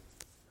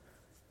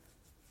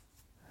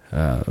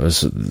 It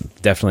was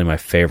definitely my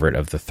favorite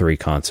of the 3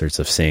 concerts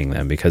of seeing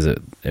them because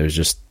it was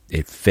just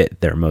it fit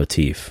their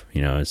motif.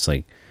 You know, it's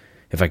like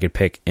if I could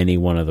pick any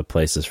one of the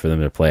places for them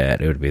to play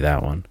at, it would be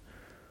that one.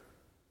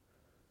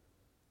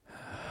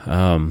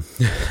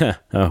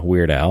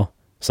 Weird Al,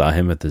 saw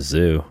him at the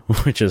zoo,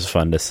 which is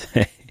fun to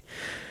say.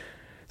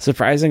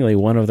 Surprisingly,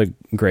 one of the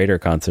greater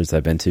concerts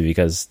I've been to,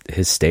 because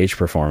his stage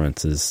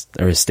performances,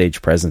 or his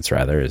stage presence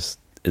rather, is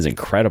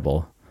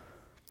incredible.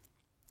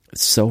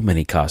 So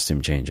many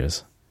costume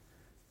changes.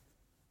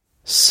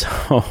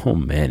 So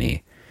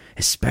many.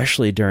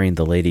 Especially during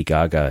the Lady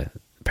Gaga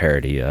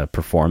parody,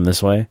 Perform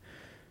This Way.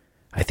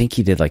 I think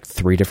he did like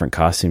 3 different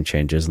costume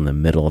changes in the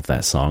middle of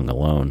that song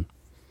alone.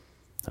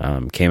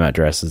 Came out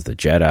dressed as the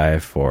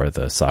Jedi for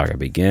The Saga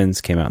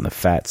Begins. Came out in the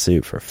fat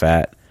suit for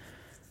Fat.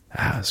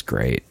 It was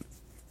great.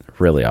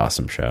 Really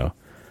awesome show.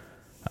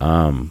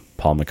 Paul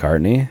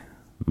McCartney.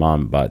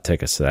 Mom bought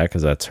tickets to that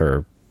because that's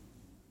her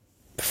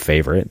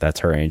favorite. That's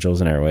her Angels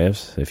and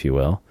Airwaves, if you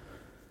will.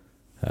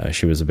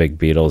 She was a big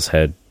Beatles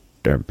head.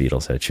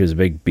 She was a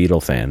big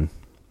Beatle fan.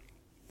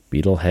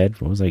 Beatle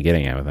head? What was I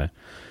getting at with that?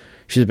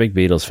 She's a big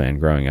Beatles fan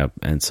growing up,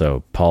 and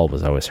so Paul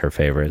was always her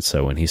favorite.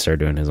 So when he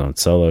started doing his own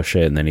solo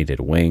shit, and then he did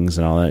Wings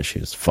and all that, she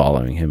was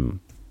following him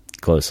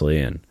closely,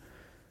 and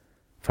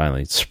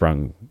finally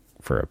sprung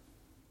for a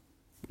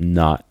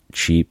not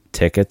cheap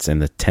tickets in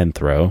the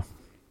 10th row,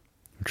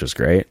 which was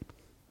great.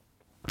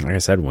 Like I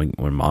said,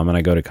 when Mom and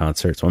I go to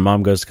concerts, when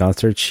Mom goes to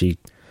concerts, she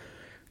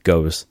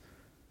goes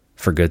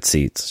for good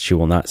seats. She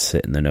will not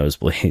sit in the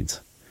nosebleeds.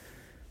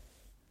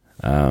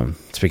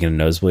 Speaking of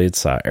nosebleeds,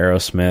 saw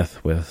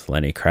Aerosmith with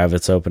Lenny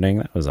Kravitz opening.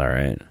 That was all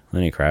right.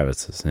 Lenny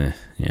Kravitz is,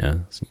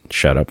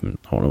 shut up and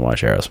I want to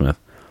watch Aerosmith.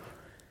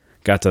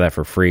 Got to that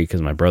for free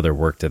because my brother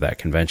worked at that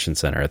convention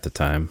center at the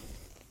time.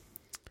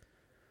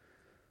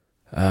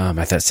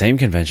 At that same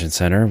convention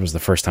center was the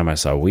first time I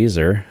saw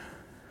Weezer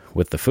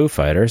with the Foo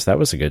Fighters. That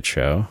was a good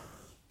show.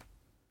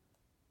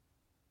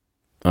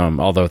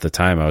 Although at the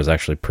time I was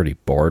actually pretty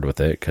bored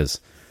with it because,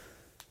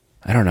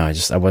 I don't know,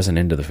 I wasn't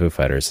into the Foo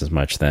Fighters as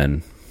much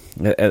then.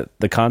 At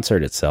the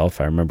concert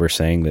itself, I remember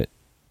saying that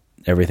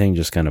everything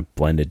just kind of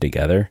blended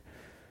together,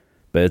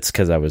 but it's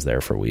because I was there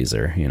for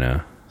Weezer, you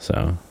know.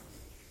 So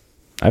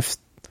I've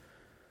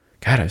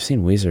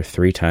seen Weezer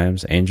 3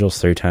 times, Angels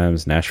 3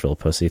 times, Nashville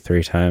Pussy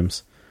 3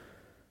 times.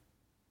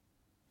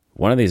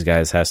 One of these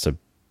guys has to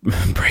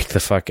break the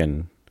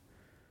fucking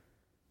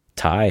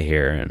tie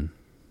here and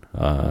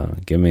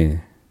give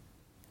me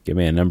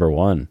a number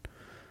 1.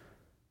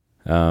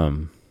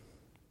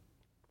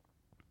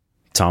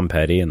 Tom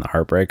Petty and the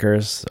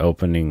Heartbreakers.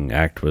 Opening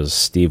act was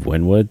Steve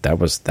Winwood. That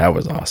was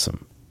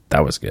awesome.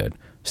 That was good.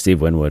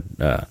 Steve Winwood,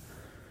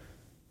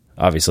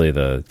 obviously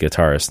the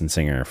guitarist and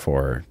singer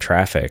for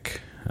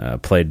Traffic,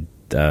 played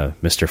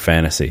Mr.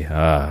 Fantasy,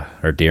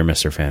 or Dear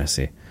Mr.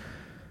 Fantasy.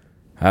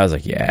 I was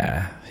like,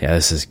 yeah,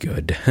 this is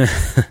good.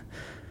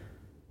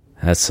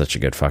 That's such a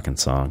good fucking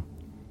song.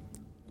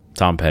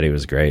 Tom Petty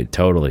was great.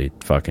 Totally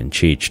fucking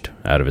cheeched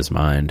out of his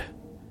mind.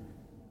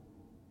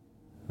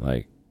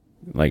 Like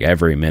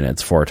every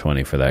minute's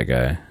 420 for that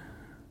guy.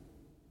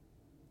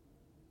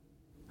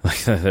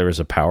 Like there was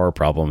a power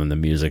problem and the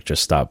music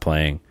just stopped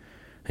playing.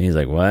 And he's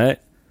like,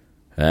 what?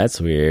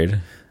 That's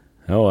weird.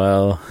 Oh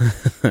well.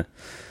 Like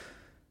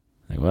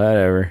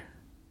whatever.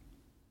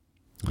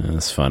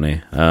 That's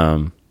funny.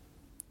 God,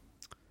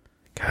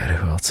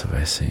 who else have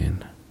I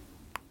seen?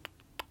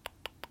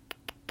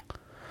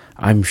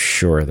 I'm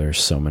sure there's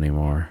so many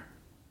more.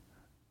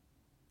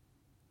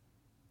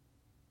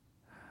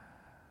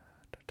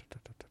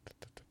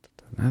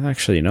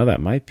 Actually,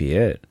 that might be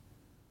it.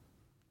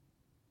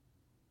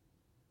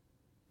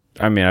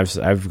 I mean,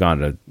 I've gone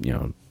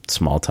to,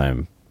 small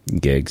time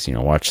gigs,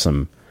 watch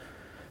some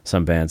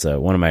bands.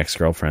 One of my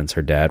ex-girlfriends,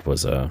 her dad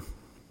was a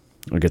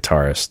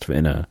guitarist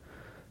in a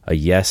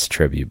Yes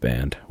tribute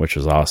band, which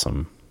was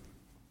awesome.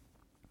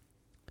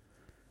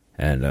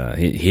 And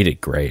he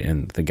did great.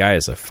 And the guy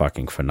is a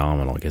fucking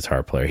phenomenal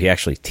guitar player. He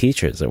actually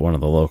teaches at one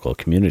of the local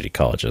community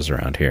colleges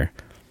around here.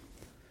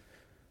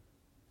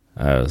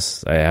 I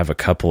have a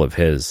couple of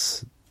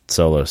his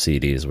solo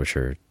CDs, which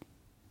are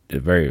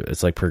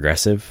it's like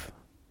progressive,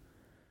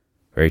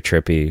 very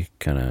trippy,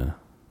 kind of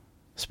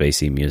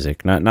spacey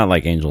music. Not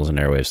like Angels and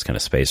Airwaves kind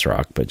of space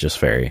rock, but just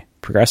very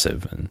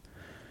progressive and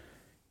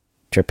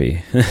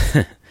trippy.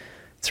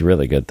 It's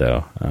really good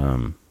though.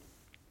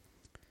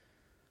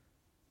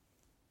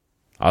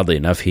 Oddly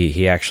enough,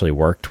 he actually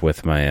worked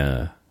with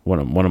my one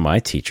of my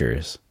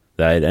teachers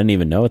that I didn't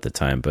even know at the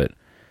time, but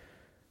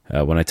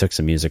when I took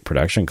some music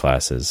production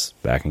classes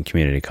back in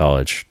community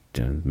college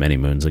many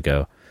moons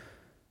ago,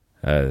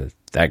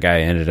 that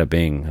guy ended up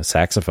being a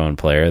saxophone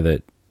player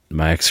that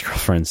my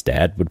ex-girlfriend's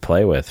dad would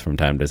play with from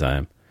time to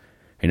time.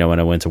 When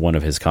I went to one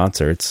of his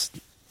concerts,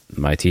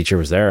 my teacher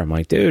was there. I'm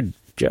like, dude,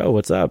 Joe,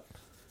 what's up?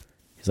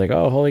 He's like,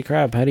 oh, holy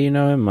crap, how do you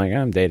know him? I'm like,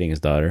 I'm dating his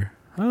daughter.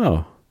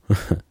 Oh,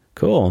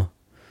 cool.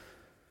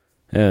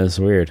 Yeah, it's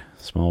weird.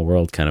 Small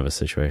world kind of a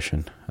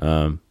situation.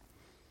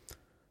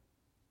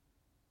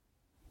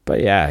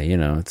 But yeah,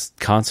 it's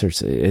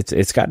concerts.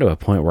 It's got to a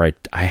point where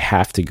I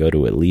have to go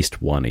to at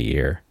least one a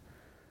year.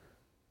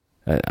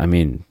 I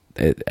mean,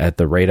 at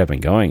the rate I've been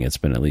going, it's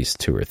been at least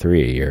 2 or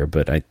 3 a year,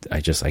 but I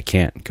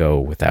can't go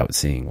without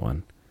seeing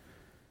one.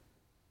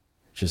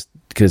 Just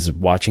because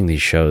watching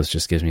these shows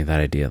just gives me that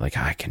idea, like,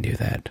 I can do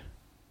that.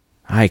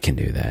 I can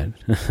do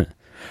that.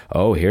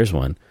 Oh, here's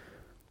one.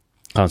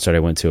 Concert I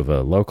went to of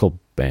a local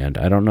band.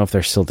 I don't know if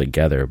they're still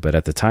together, but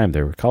at the time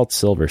they were called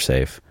Silver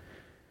Safe.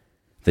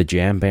 The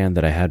jam band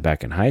that I had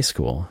back in high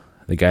school,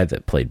 the guy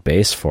that played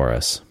bass for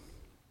us,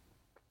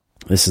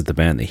 this is the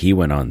band that he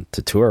went on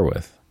to tour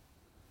with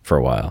for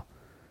a while.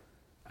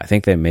 I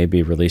think they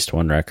maybe released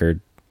one record.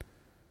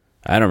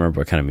 I don't remember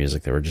what kind of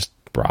music they were, just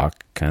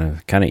rock,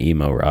 kind of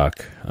emo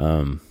rock.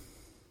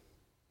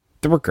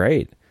 They were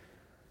great.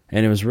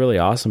 And it was really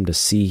awesome to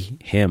see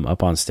him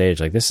up on stage.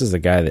 Like, this is the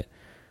guy that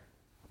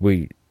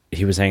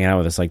he was hanging out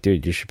with us, like,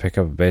 dude, you should pick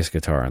up a bass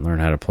guitar and learn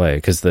how to play.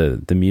 Because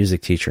the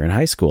music teacher in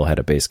high school had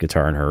a bass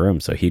guitar in her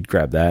room, so he'd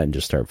grab that and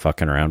just start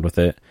fucking around with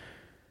it.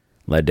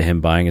 Led to him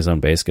buying his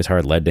own bass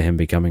guitar, led to him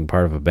becoming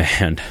part of a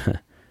band,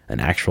 an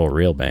actual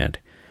real band.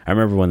 I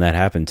remember when that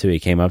happened too, he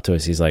came up to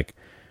us, he's like,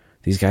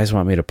 these guys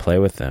want me to play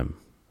with them.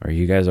 Are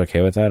you guys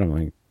okay with that? I'm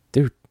like,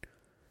 dude,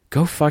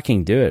 go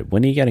fucking do it.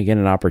 When are you going to get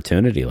an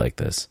opportunity like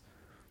this?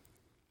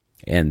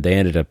 And they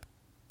ended up,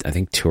 I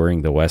think,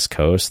 touring the West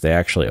Coast. They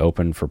actually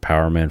opened for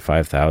Powerman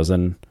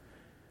 5000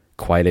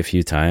 quite a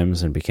few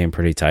times and became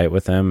pretty tight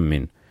with them. I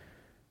mean,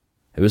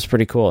 it was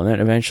pretty cool. And then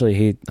eventually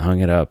he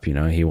hung it up. You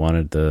know, he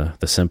wanted the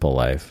simple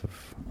life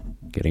of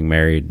getting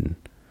married and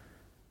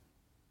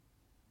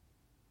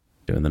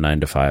doing the 9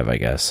 to 5, I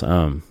guess,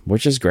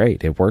 which is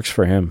great. It works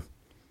for him.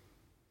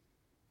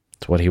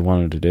 It's what he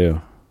wanted to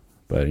do.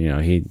 But, you know,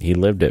 he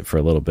lived it for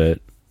a little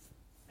bit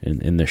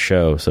in the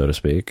show, so to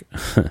speak.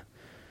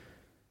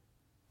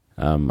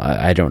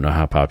 I don't know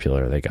how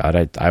popular they got.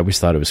 I always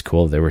thought it was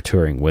cool they were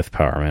touring with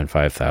Powerman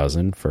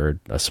 5000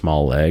 for a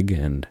small leg,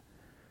 and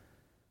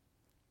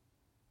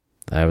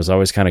that was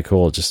always kind of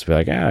cool just to be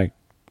like, I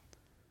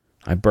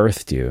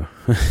birthed you.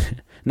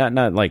 not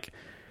like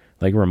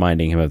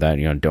reminding him of that,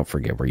 you know, don't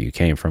forget where you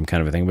came from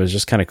kind of a thing, but it's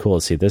just kind of cool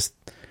to see this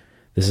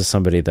is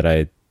somebody that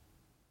I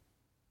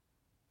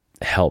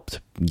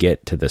helped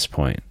get to this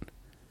point.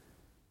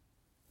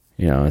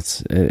 You know,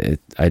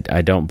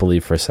 I don't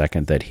believe for a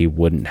second that he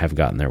wouldn't have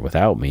gotten there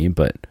without me,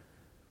 but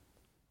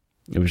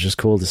it was just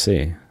cool to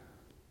see.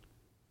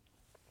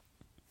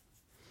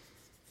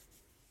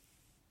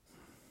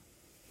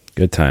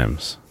 Good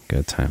times.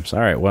 Good times. All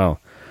right, well,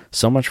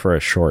 so much for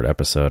a short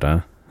episode, huh?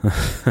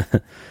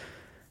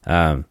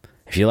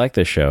 If you like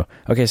this show,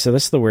 okay, so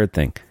this is the weird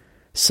thing.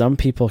 Some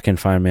people can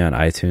find me on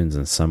iTunes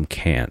and some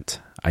can't.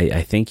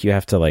 I think you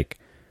have to, like,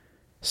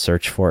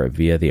 search for it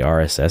via the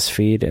RSS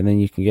feed, and then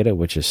you can get it,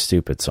 which is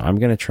stupid. So I'm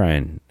going to try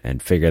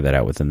and figure that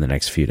out within the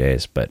next few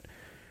days. But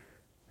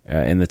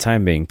in the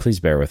time being, please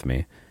bear with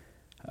me.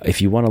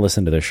 If you want to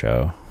listen to the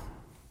show,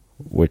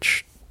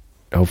 which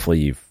hopefully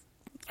you've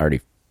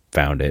already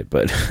found it,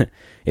 but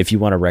if you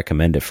want to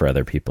recommend it for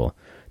other people,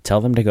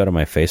 tell them to go to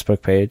my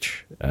Facebook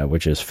page,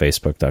 which is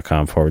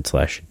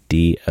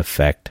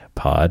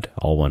facebook.com/DEffectPod,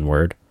 all one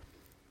word.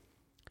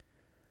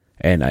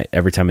 And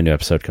every time a new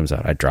episode comes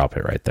out, I drop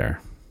it right there.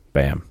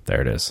 Bam,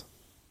 there it is.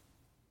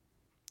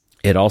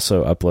 It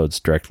also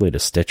uploads directly to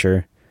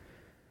Stitcher,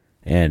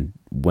 and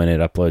when it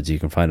uploads, you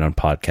can find it on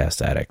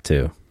Podcast Addict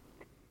too.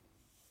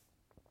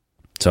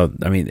 So,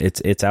 I mean,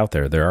 it's out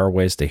there. There are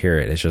ways to hear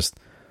it. It's just,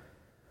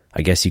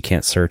 I guess you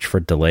can't search for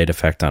Delayed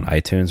Effect on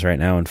iTunes right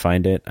now and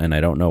find it, and I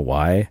don't know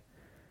why.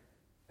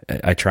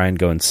 I try and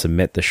go and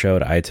submit the show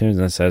to iTunes,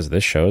 and it says,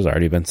 this show has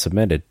already been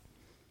submitted.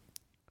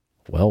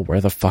 Well,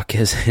 where the fuck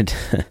is it?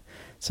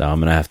 So I'm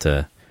going to have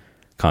to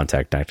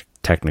contact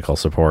technical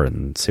support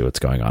and see what's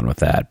going on with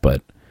that.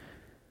 But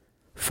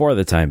for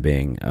the time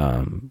being,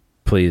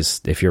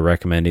 please, if you're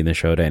recommending the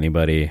show to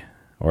anybody,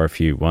 or if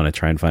you want to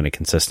try and find a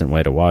consistent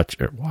way to watch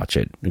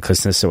it, a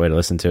consistent way to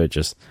listen to it,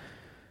 just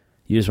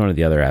use one of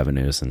the other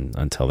avenues. And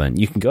until then,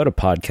 you can go to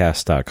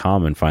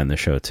podcast.com and find the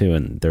show too.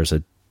 And there's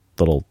a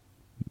little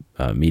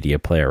media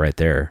player right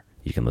there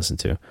you can listen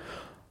to.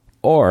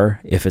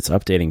 Or if it's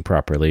updating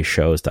properly,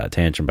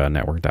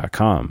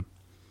 shows.tangentboundnetwork.com.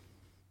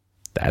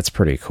 That's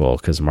pretty cool,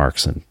 because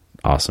Mark's an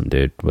awesome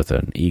dude with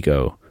an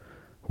ego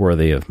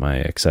worthy of my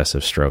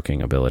excessive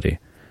stroking ability.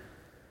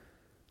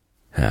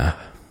 All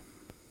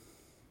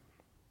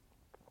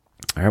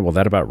right, well,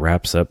 that about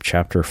wraps up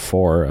chapter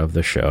 4 of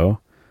the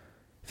show.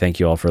 Thank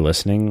you all for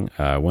listening.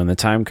 When the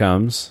time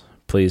comes,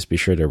 please be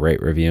sure to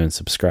rate, review, and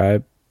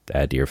subscribe.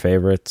 Add to your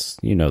favorites.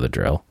 You know the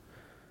drill.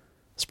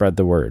 Spread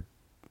the word.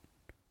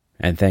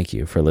 And thank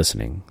you for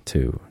listening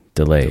to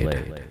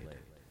Delayed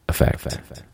Effect.